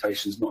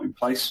authentication, is not in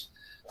place.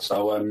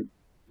 So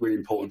really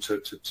important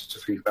to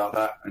think about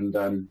that and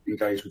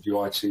engage with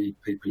your IT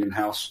people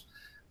in-house,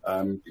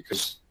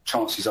 because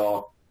chances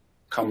are,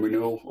 come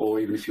renewal, or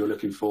even if you're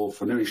looking for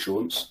new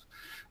insurance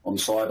on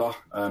cyber,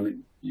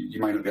 you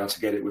may not be able to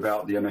get it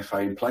without the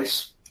MFA in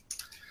place.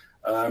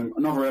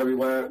 Another area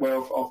where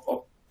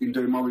I've been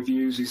doing my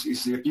reviews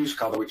is the abuse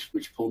cover,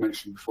 which Paul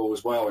mentioned before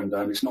as well, and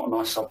it's not a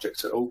nice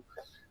subject at all,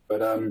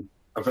 but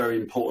a very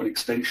important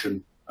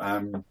extension. I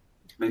mean,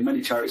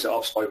 many charities that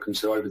I've spoken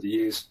to over the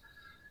years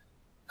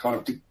kind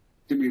of didn't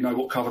really know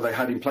what cover they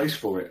had in place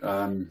for it.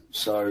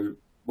 So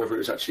whether it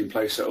was actually in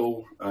place at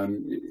all,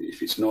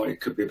 if it's not,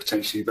 it could be a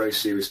potentially very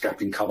serious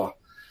gap in cover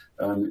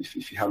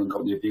if you haven't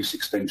got the abuse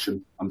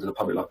extension under the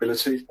public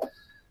liability.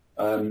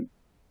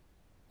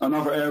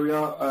 Another area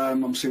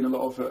I'm seeing a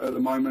lot of at the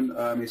moment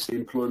is the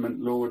employment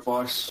law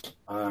advice,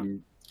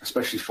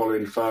 especially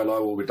following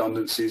furlough or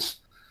redundancies,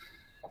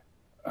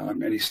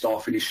 any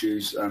staffing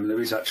issues.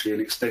 There is actually an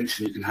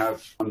extension you can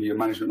have under your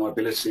management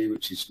liability,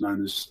 which is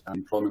known as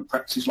employment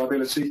practice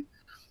liability.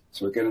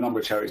 So again, a number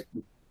of charities,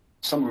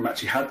 some of them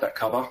actually had that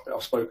cover that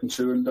I've spoken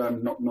to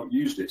and not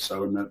used it.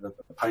 So they're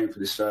paying for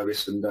this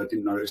service and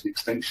didn't know it was an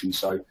extension.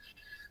 So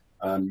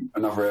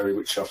another area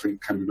which I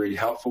think can be really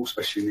helpful,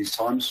 especially in these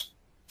times.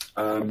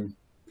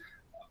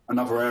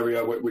 Another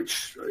area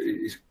which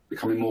is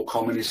becoming more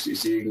common is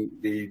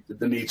the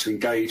need to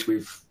engage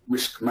with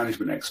risk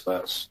management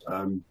experts.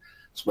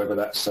 So whether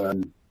that's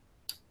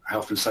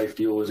health and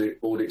safety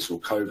audits or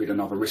COVID and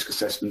other risk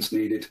assessments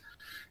needing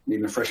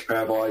a fresh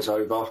pair of eyes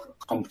over,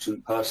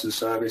 competent person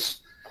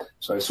service.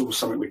 So it's all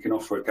something we can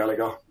offer at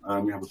Gallagher.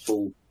 We have a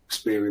full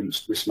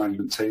experienced risk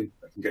management team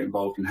that can get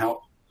involved and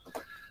help.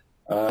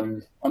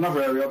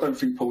 Another area I don't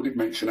think Paul did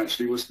mention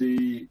actually was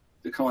the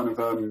kind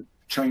of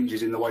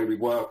changes in the way we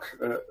work.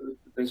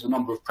 There's a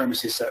number of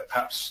premises that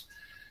perhaps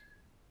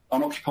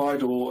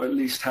unoccupied or at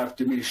least have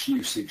diminished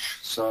usage.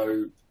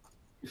 So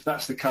if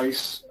that's the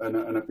case and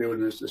a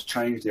building has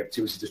changed, the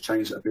activities have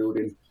changed at a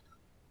building,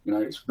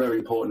 it's very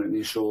important that the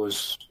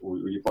insurers or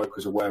your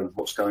brokers are aware of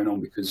what's going on,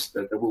 because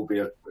there will be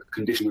a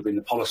condition within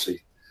the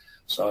policy.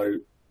 So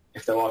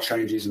if there are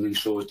changes and the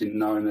insurers didn't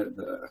know and that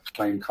a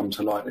claim come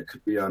to light, there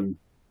could be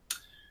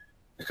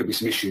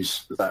some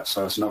issues with that.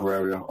 So that's another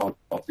area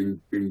I've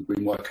been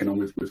working on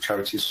with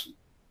charities.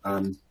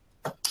 And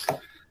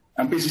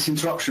business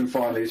interruption,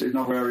 finally, is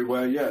another area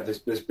where,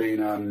 there's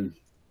been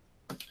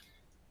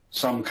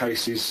some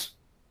cases,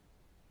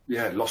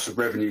 loss of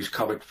revenues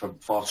covered for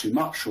far too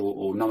much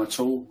or none at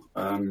all.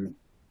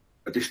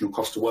 Additional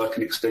cost of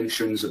working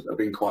extensions have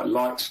been quite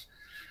light.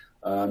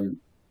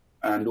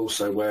 And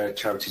also where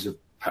charities have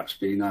perhaps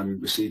been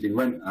receiving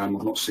rent. I've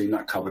not seen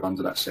that covered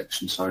under that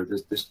section. So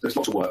there's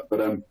lots of work.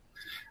 But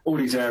all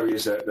these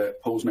areas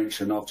that Paul's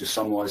mentioned, I've just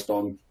summarised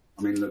on,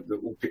 they're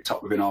all picked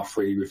up within our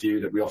free review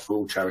that we offer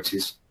all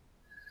charities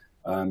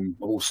of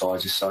all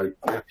sizes. So,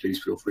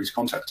 please feel free to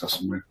contact us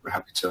and we're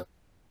happy to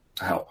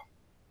help.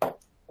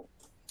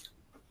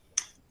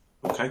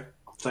 Okay,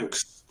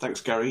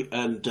 thanks, Gary.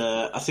 And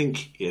I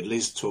think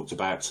Liz talked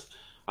about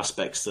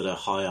aspects that are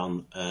high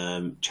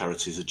on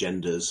charities'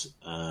 agendas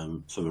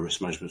from a risk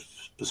management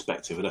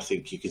perspective, and I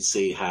think you could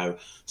see how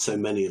so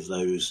many of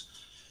those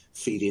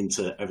feed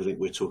into everything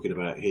we're talking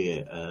about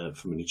here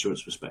from an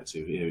insurance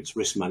perspective. It's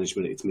risk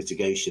management, it's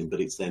mitigation, but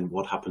it's then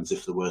what happens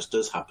if the worst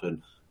does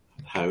happen.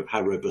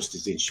 How robust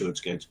is the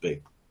insurance going to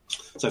be?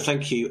 So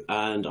thank you,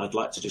 and I'd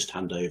like to just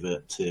hand over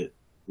to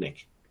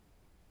Nick.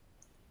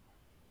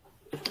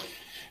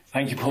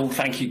 Thank you, Paul.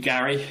 Thank you,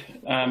 Gary.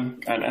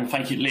 And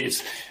thank you,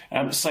 Liz.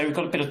 So we've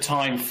got a bit of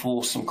time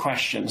for some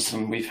questions,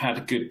 and we've had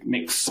a good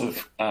mix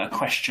of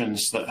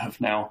questions that have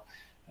now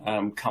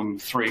come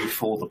through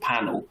for the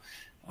panel.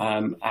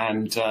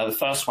 The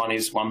first one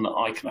is one that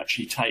I can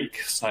actually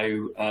take.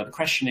 So the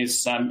question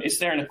is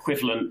there an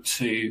equivalent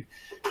to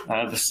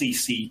the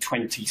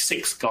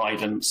CC26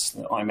 guidance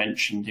that I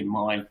mentioned in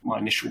my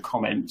initial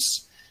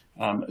comments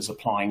as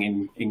applying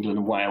in England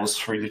and Wales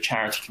through the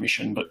Charity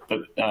Commission? But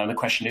the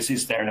question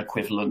is there an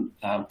equivalent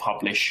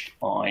published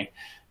by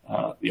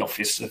the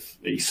Office of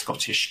the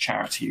Scottish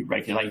Charity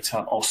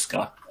Regulator,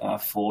 OSCA,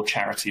 for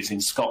charities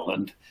in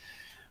Scotland.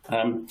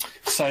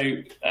 So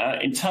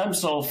in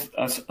terms of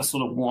a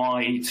sort of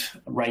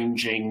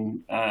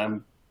wide-ranging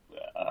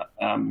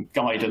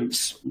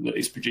guidance that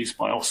is produced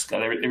by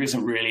OSCA, there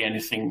isn't really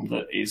anything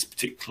that is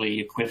particularly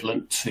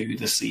equivalent to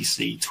the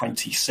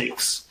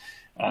CC26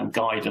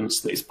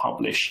 guidance that is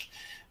published.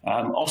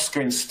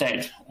 OSCA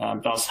instead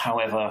does,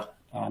 however,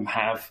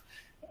 have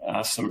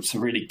some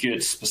really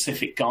good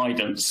specific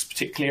guidance,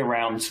 particularly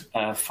around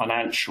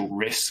financial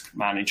risk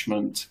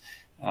management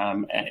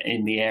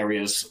in the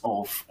areas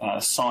of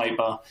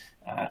cyber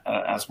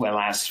as well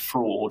as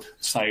fraud.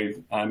 So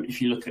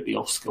if you look at the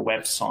OSCA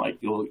website,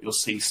 you'll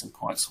see some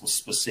quite sort of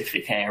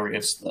specific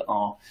areas that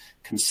are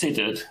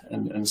considered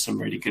and some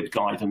really good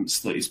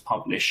guidance that is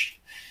published.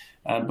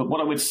 But what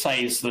I would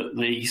say is that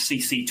the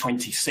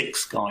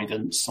CC26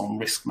 guidance on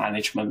risk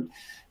management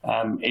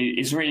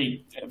is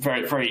really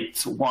very, very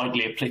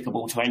widely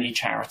applicable to any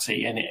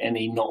charity,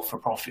 any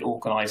not-for-profit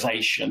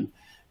organisation,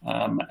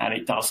 and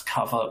it does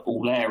cover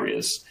all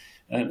areas.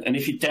 And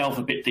if you delve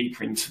a bit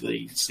deeper into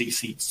the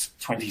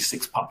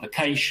CC26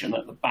 publication,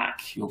 at the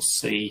back you'll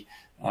see,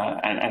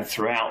 and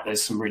throughout,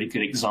 there's some really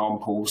good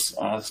examples.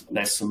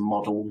 There's some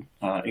model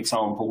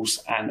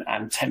examples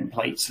and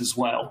templates as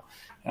well,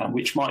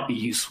 which might be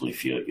useful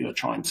if you're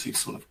trying to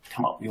sort of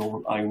come up with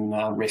your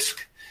own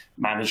risk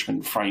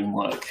management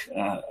framework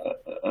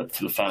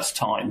for the first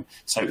time.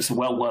 So it's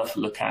well worth a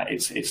look at.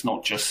 It's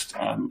not just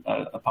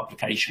a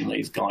publication that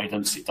is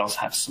guidance. It does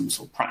have some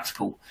sort of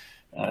practical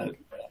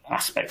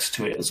aspects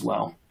to it as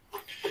well.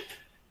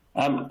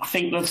 I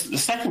think the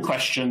second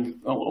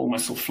question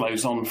almost sort of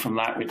flows on from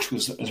that, which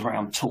was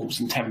around tools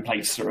and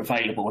templates that are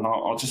available. And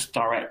I'll just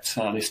direct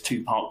this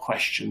two-part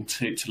question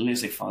to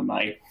Liz, if I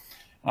may.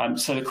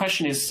 So the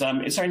question is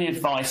there any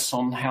advice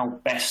on how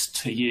best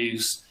to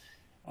use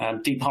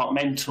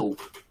departmental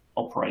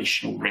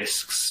operational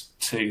risks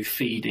to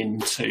feed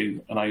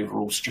into an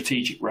overall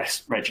strategic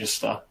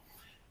register?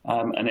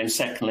 And then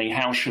secondly,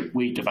 how should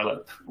we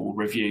develop or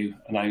review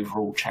an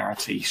overall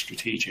charity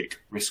strategic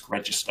risk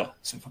register?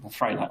 So if I can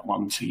throw that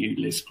one to you,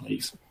 Liz,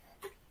 please.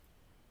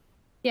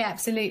 Yeah,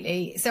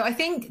 absolutely. So I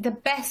think the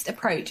best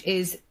approach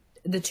is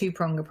the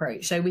two-prong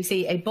approach. So we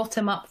see a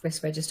bottom-up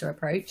risk register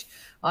approach,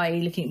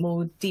 i.e. looking at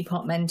more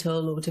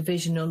departmental or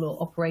divisional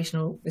or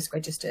operational risk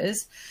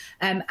registers,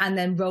 and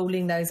then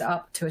rolling those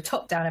up to a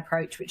top-down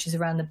approach, which is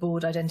around the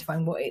board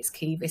identifying what its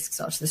key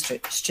risks are to the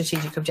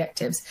strategic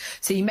objectives.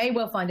 So you may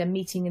well find a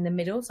meeting in the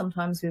middle.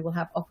 Sometimes we will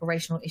have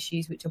operational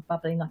issues which are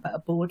bubbling up at a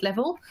board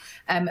level,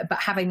 but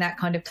having that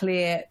kind of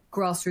clear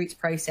grassroots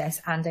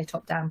process and a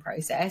top-down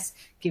process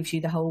gives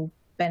you the whole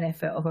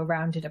benefit of a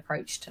rounded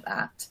approach to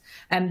that.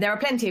 There are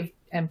plenty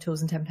of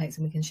tools and templates,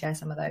 and we can share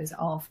some of those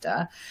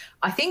after.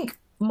 I think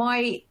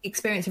my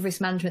experience of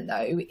risk management,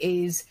 though,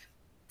 is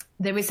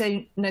there is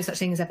no such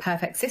thing as a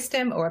perfect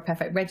system or a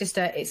perfect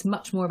register. It's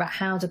much more about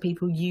how do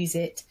people use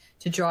it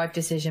to drive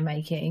decision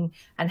making,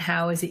 and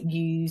how is it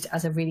used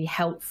as a really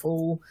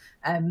helpful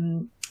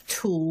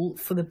tool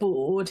for the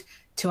board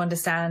to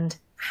understand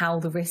how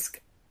the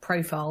risk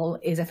profile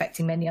is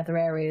affecting many other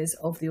areas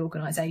of the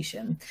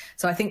organisation.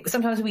 So I think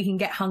sometimes we can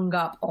get hung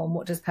up on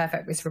what does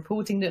perfect risk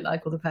reporting look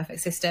like or the perfect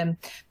system,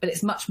 but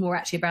it's much more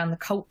actually around the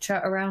culture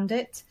around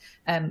it,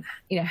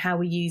 how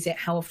we use it,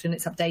 how often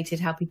it's updated,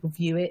 how people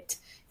view it.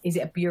 Is it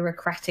a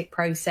bureaucratic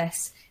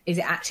process? Is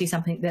it actually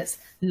something that's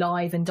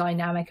live and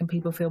dynamic and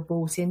people feel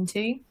bought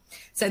into?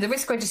 So the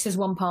risk register is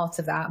one part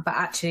of that, but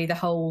actually the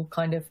whole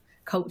kind of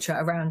culture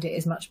around it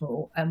is much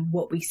more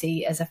what we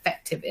see as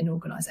effective in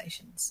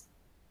organisations.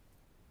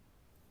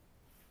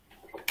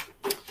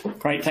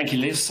 Great, thank you,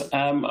 Liz.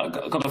 I've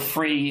got a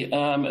free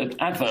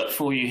advert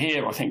for you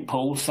here, I think,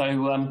 Paul,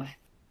 so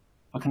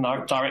I can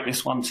direct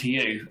this one to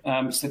you.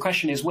 So the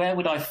question is, where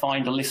would I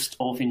find a list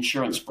of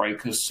insurance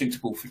brokers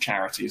suitable for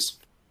charities?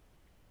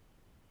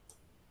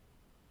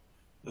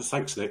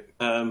 Thanks, Nick.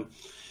 Hello,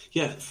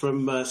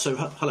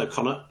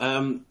 Connor.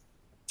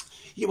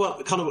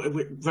 Connor,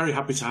 we're very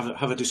happy to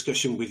have a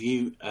discussion with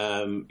you.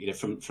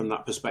 From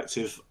that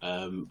perspective,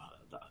 I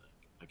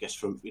guess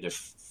from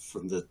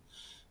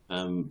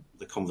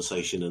the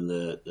conversation and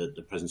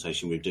the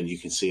presentation we've done, you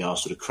can see our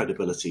sort of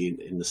credibility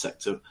in the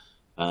sector.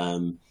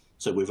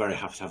 So we're very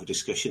happy to have a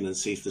discussion and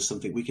see if there's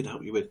something we can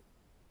help you with.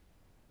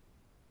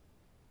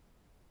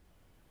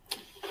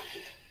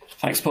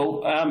 Thanks,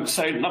 Paul.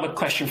 So another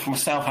question from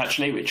myself,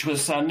 actually, which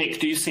was,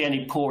 Nick, do you see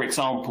any poor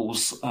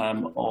examples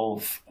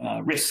of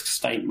risk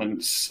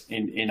statements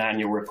in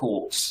annual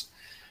reports?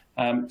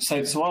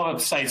 So what I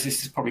would say is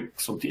this is probably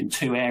sort of in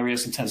two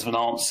areas in terms of an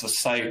answer.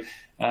 So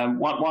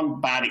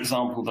one bad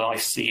example that I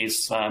see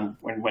is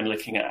when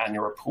looking at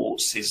annual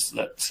reports is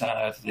that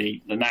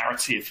the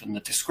narrative and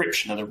the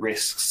description of the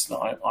risks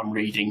that I'm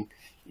reading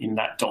in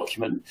that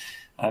document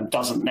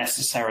doesn't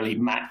necessarily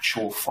match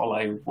or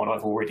follow what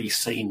I've already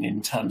seen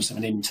in terms of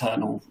an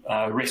internal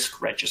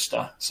risk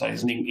register. So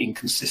there's an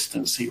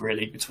inconsistency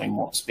really between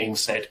what's being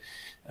said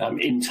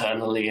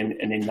internally and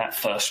in that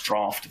first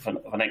draft of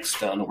an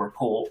external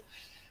report.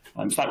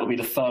 So that would be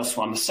the first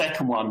one. The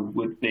second one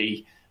would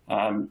be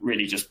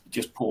really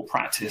just poor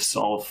practice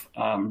of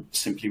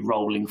simply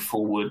rolling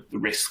forward the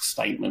risk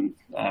statement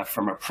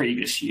from a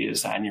previous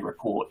year's annual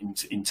report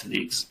into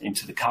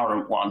the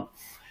current one,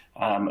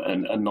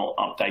 and not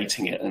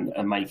updating it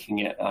and making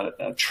it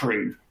a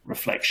true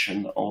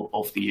reflection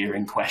of the year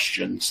in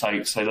question.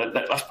 So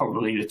that's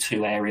probably the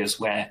two areas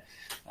where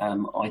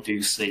I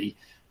do see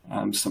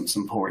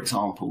some poor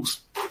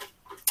examples.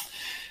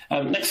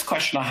 Next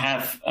question I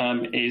have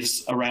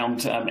is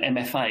around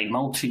MFA,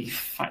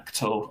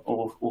 multi-factor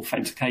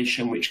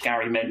authentication, which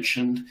Gary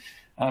mentioned.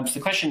 So the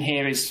question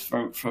here is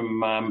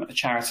from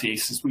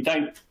Charities. Says we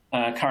don't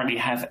currently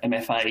have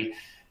MFA.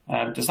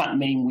 Does that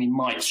mean we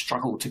might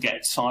struggle to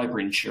get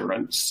cyber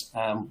insurance?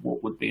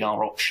 What would be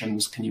our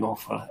options? Can you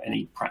offer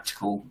any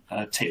practical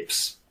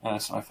tips?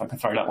 So if I can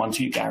throw that one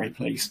to you, Gary,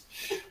 please.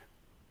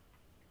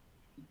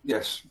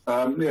 Yes,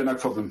 yeah, no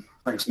problem.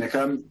 Thanks, Nick.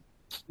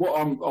 What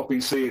I've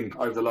been seeing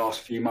over the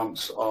last few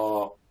months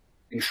are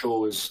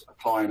insurers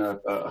applying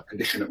a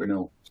condition at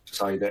renewal to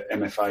say that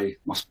MFA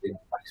must be in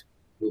place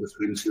in order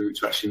for them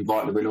to actually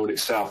invite the renewal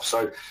itself.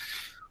 So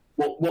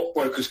what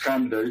brokers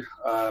can do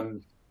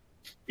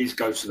is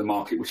go to the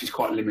market, which is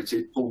quite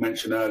limited. Paul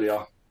mentioned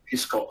earlier,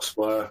 Hiscox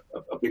were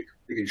a big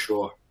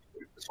insurer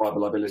for cyber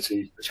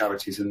liability for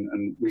Charities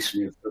and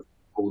recently have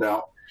pulled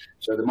out.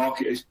 So the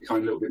market is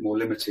becoming a little bit more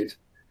limited.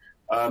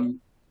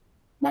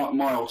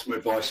 My ultimate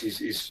advice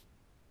is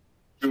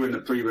during the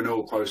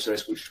pre-renewal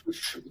process, which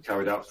should be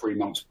carried out 3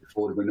 months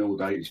before the renewal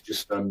date, is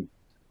just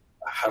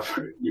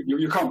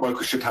your current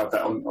broker should have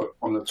that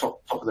on the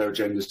top of their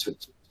agendas to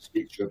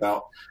speak to you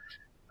about,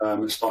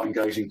 and start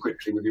engaging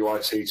quickly with your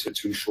IT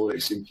to ensure that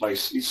it's in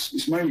place.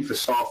 It's mainly for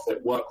staff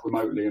that work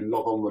remotely and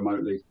log on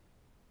remotely.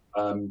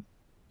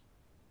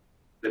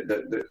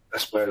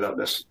 That's where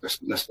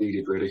that's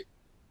needed, really.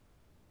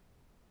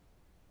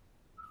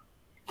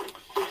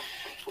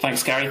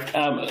 Thanks, Gary.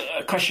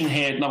 A question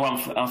here, no one,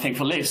 I think,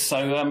 for Liz.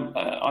 So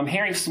I'm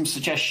hearing some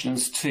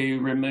suggestions to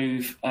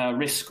remove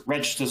risk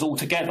registers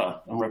altogether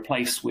and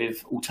replace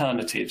with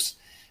alternatives.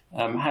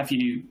 Have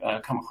you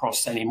come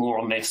across any more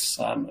on this,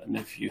 and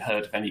have you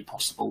heard of any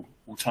possible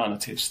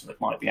alternatives that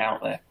might be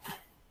out there?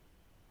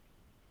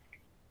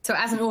 So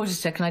as an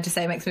auditor, can I just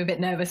say it makes me a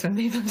bit nervous when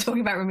people are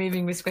talking about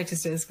removing risk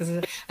registers,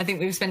 because I think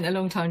we've spent a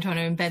long time trying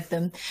to embed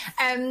them.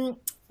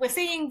 We're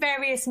seeing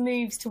various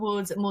moves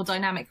towards more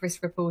dynamic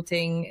risk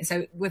reporting,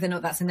 so whether or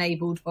not that's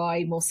enabled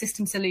by more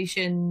system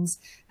solutions,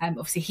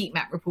 obviously heat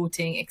map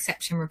reporting,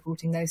 exception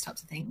reporting, those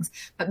types of things.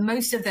 But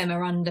most of them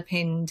are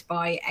underpinned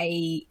by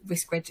a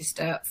risk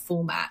register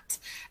format.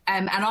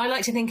 And I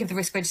like to think of the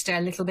risk register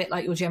a little bit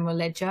like your general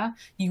ledger.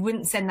 You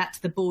wouldn't send that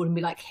to the board and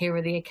be like, here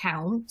are the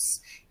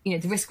accounts. You know,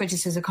 the risk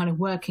register is a kind of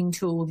working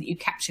tool that you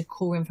capture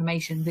core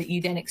information that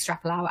you then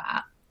extrapolate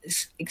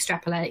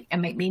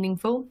and make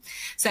meaningful.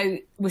 So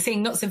we're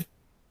seeing lots of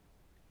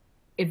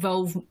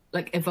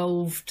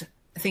evolved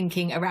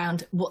thinking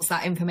around what's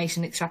that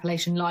information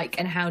extrapolation like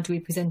and how do we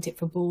present it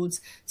for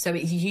boards so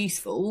it's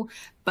useful,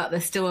 but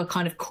there's still a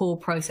kind of core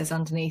process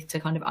underneath to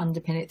kind of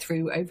underpin it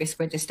through a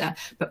risk register,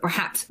 but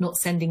perhaps not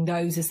sending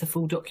those as the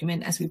full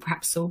document as we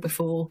perhaps saw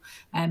before,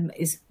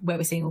 is where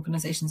we're seeing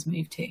organisations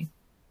move to.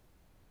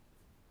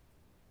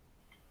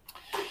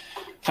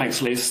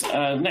 Thanks, Liz.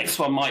 Next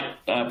one might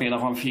be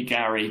another one for you,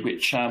 Gary,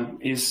 which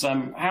is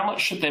how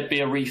much should there be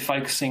a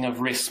refocusing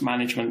of risk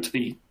management to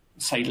be,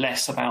 say,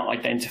 less about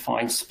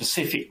identifying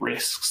specific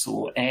risks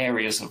or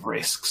areas of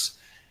risks,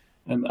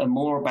 and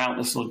more about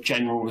the sort of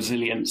general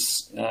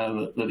resilience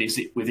that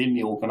is within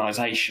the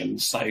organisation?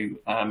 So,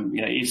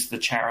 is the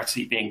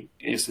charity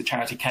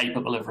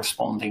capable of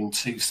responding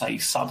to, say,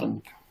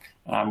 sudden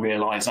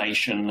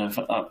realisation of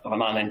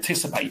an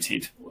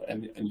unanticipated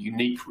and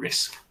unique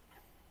risk?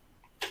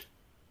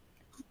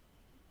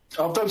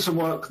 I've done some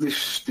work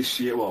this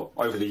year, well,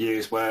 over the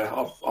years, where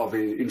I've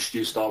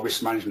introduced our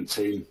risk management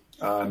team,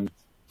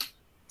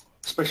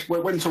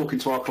 especially when talking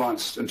to our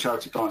clients and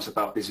charity clients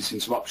about business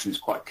interruption. It's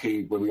quite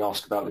key when we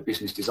ask about the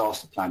business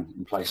disaster plan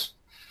in place.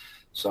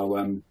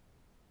 So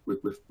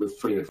we're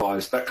fully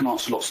advised. That can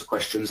answer lots of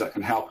questions. That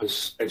can help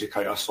us,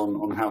 educate us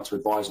on how to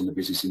advise on the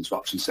business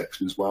interruption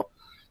section as well.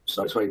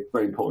 So it's very,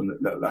 very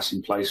important that that's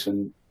in place,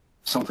 and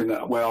something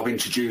where I've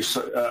introduced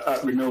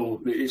at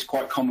renewal. It's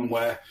quite common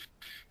where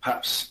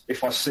perhaps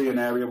if I see an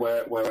area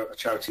where a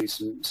charity needs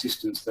some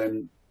assistance,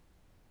 then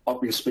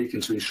I've been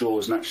speaking to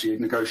insurers and actually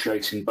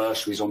negotiating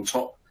bursaries on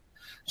top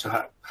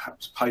to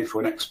perhaps pay for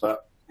an expert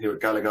here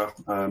at Gallagher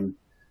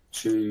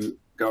to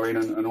go in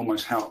and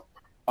almost help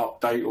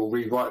update or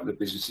rewrite the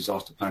business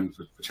disaster plan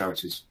for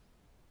charities.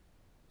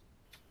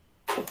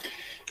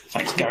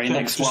 Thanks, Gary.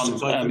 Next one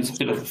is a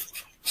bit of...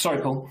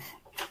 Sorry, Paul.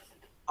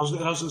 I was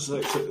going to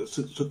say,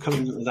 to come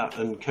into that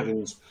and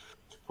Kevin's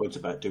point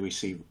about do we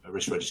see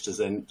risk registers,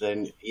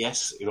 then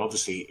yes,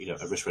 obviously,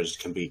 a risk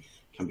register can be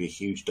a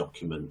huge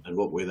document, and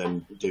what we're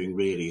then doing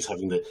really is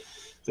having the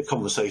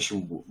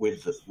conversation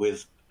with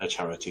a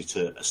charity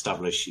to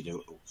establish,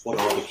 what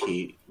are the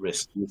key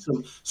risks.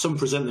 And some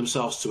present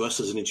themselves to us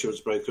as an insurance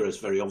broker as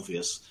very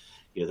obvious,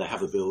 they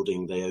have a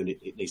building, they own it,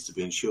 it needs to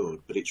be insured.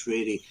 But it's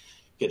really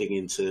getting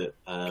into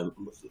a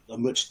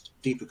much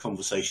deeper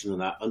conversation than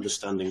that,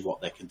 understanding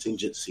what their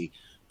contingency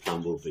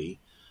plan will be.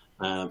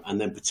 And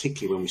then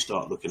particularly when we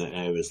start looking at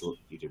areas,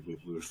 we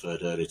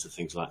referred earlier to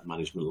things like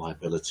management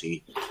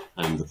liability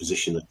and the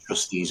position that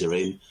trustees are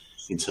in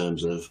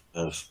terms of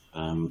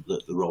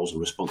the roles and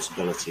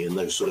responsibility and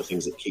those sort of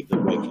things that keep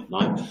them awake at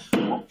night.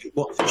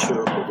 What's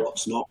insurable,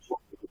 what's not,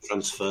 what can be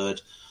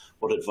transferred,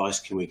 what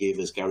advice can we give,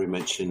 as Gary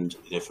mentioned,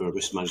 from a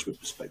risk management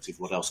perspective,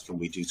 what else can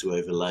we do to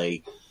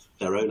overlay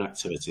their own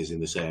activities in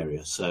this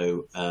area.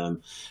 So,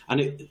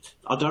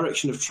 our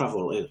direction of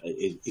travel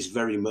is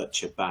very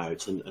much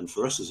about, and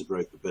for us as a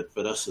broker,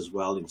 but us as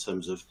well in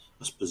terms of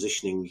us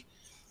positioning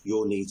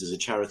your needs as a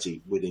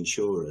charity with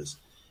insurers,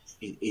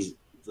 is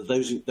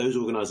those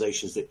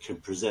organisations that can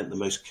present the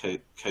most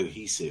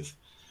cohesive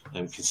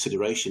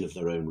consideration of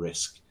their own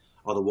risk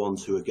are the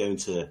ones who are going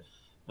to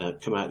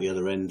come out the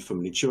other end from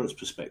an insurance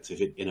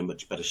perspective in a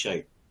much better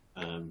shape.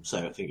 So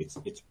I think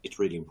it's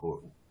really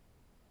important.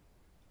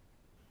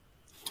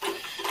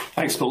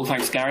 Thanks, Paul.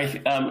 Thanks,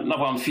 Gary.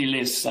 Another one for you,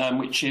 Liz,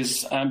 which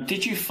is,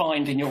 did you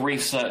find in your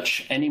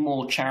research any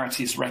more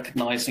charities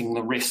recognising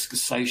the risk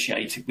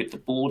associated with the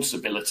board's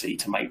ability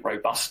to make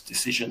robust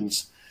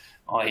decisions,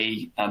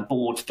 i.e.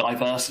 board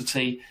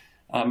diversity,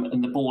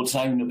 and the board's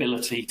own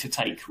ability to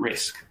take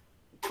risk?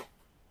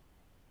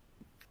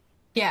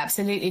 Yeah,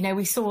 absolutely. No,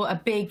 we saw a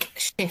big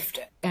shift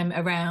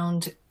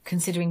around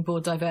considering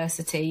board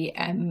diversity,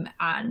 and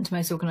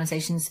most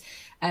organisations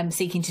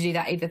seeking to do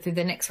that either through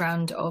the next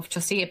round of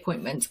trustee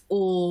appointments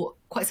or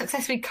quite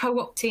successfully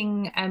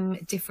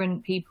co-opting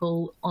different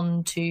people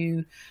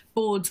onto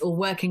boards or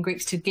working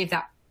groups to give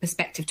that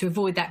perspective, to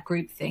avoid that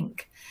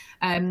groupthink.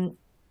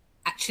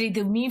 Actually,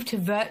 the move to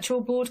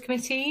virtual board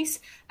committees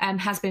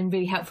has been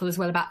really helpful as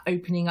well about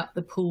opening up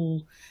the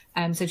pool.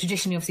 So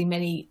traditionally, obviously,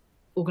 many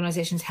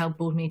organisations held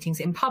board meetings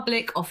in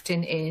public,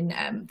 often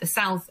in the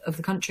south of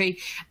the country,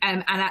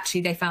 and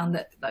actually they found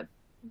that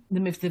the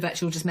move to the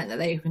virtual just meant that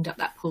they opened up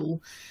that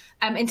pool.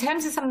 In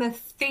terms of some of the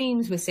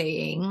themes we're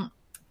seeing,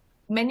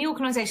 many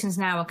organisations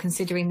now are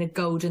considering the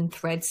golden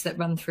threads that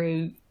run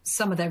through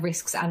some of their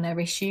risks and their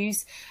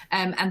issues,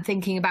 and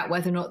thinking about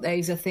whether or not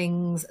those are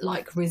things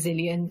like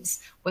resilience,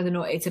 whether or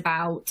not it's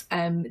about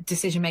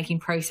decision-making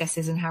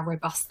processes and how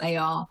robust they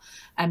are,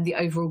 the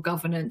overall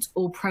governance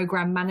or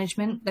programme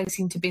management. Those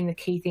seem to be the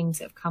key things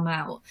that have come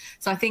out.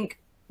 So I think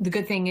the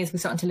good thing is we're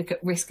starting to look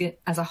at risk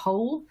as a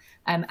whole,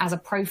 as a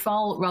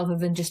profile, rather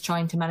than just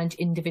trying to manage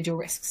individual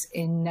risks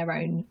in their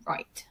own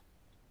right.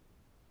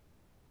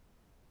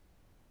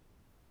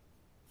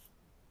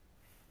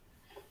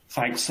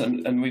 Thanks.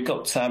 And we've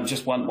got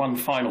just one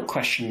final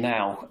question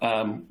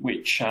now,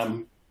 which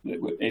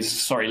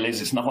is, sorry,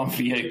 Liz, it's not one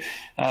for you.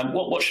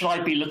 What should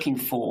I be looking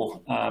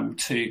for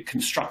to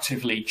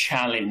constructively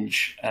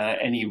challenge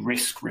any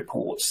risk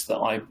reports that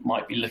I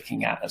might be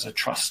looking at as a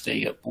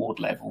trustee at board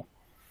level?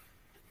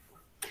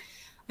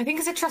 I think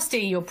as a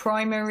trustee, your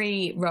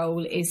primary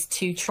role is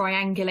to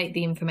triangulate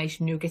the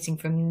information you're getting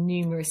from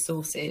numerous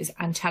sources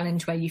and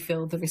challenge where you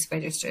feel the risk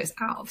register is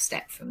out of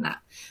step from that.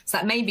 So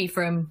that may be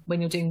from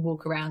when you're doing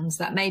walkarounds,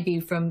 that may be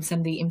from some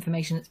of the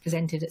information that's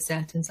presented at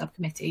certain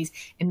subcommittees,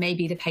 it may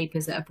be the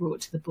papers that are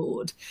brought to the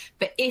board.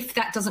 But if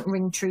that doesn't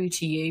ring true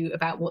to you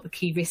about what the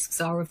key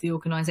risks are of the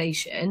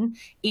organisation,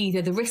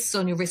 either the risks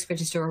on your risk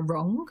register are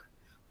wrong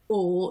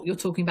or you're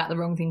talking about the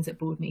wrong things at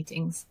board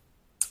meetings.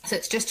 So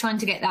it's just trying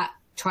to get that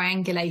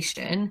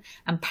triangulation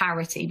and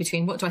parity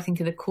between what do I think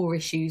are the core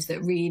issues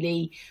that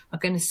really are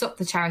going to stop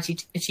the charity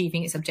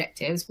achieving its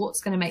objectives, what's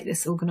going to make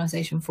this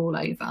organisation fall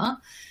over.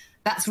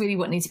 That's really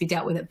what needs to be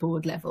dealt with at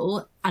board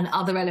level, and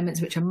other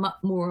elements which are much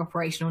more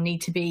operational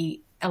need to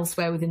be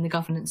elsewhere within the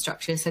governance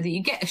structure so that you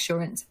get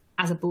assurance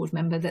as a board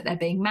member that they're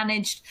being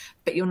managed,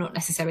 but you're not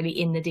necessarily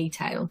in the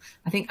detail.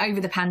 I think over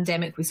the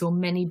pandemic, we saw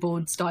many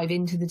boards dive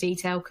into the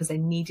detail because they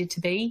needed to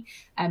be,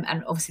 and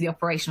obviously the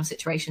operational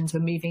situations were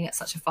moving at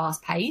such a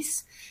fast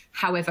pace.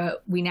 However,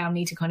 we now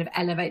need to kind of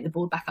elevate the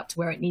board back up to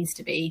where it needs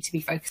to be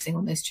focusing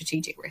on those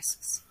strategic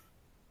risks.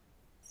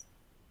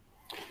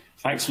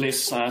 Thanks,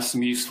 Liz.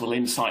 Some useful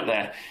insight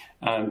there.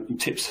 And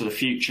tips for the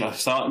future.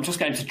 So I'm just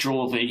going to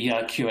draw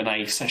the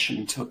Q&A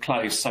session to a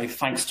close. So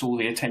thanks to all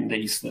the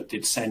attendees that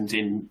did send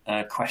in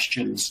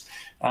questions.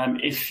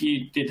 If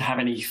you did have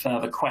any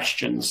further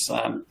questions,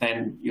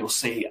 then you'll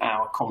see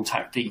our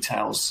contact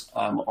details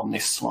on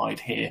this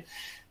slide here.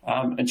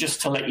 And just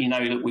to let you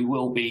know that we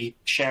will be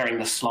sharing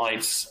the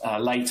slides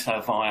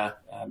later via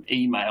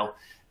email.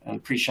 And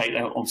appreciate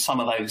that on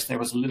some of those there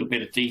was a little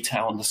bit of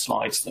detail on the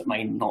slides that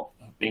may not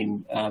have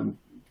been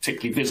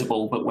particularly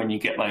visible, but when you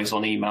get those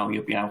on email,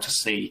 you'll be able to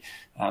see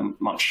in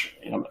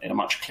a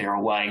much clearer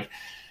way.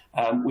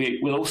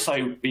 We'll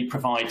also be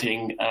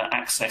providing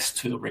access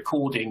to a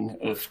recording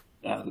of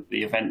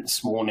the event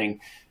this morning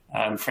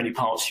for any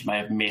parts you may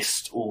have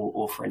missed,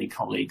 or for any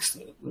colleagues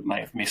that may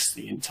have missed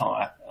the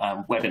entire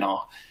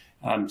webinar.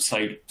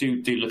 So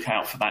do look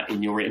out for that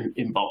in your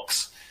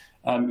inbox.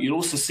 You'll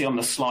also see on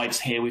the slides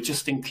here, we've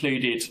just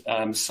included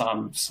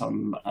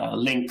some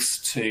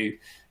links to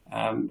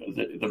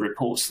the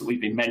reports that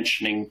we've been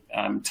mentioning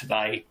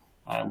today,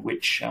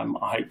 which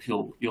I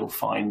hope you'll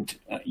find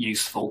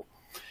useful.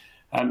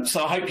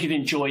 So I hope you've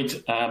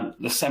enjoyed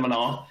the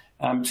seminar.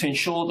 To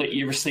ensure that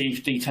you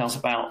receive details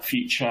about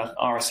future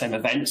RSM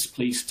events,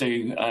 please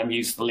do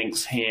use the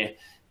links here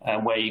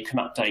where you can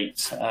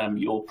update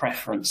your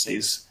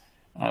preferences.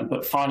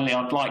 But finally,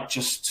 I'd like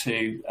just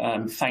to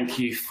thank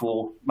you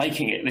for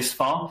making it this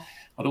far.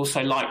 I'd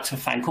also like to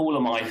thank all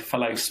of my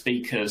fellow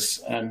speakers,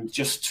 and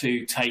just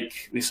to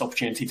take this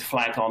opportunity to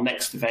flag our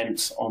next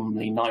event on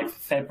the 9th of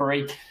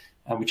February,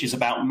 which is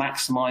about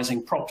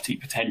maximising property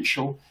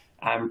potential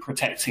and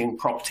protecting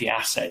property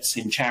assets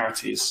in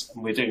charities.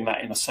 And we're doing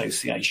that in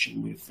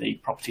association with the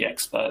property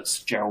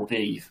experts, Gerald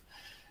Eve.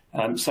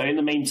 So in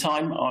the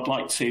meantime, I'd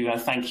like to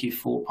thank you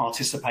for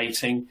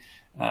participating.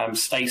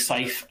 Stay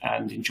safe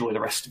and enjoy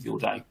the rest of your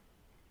day.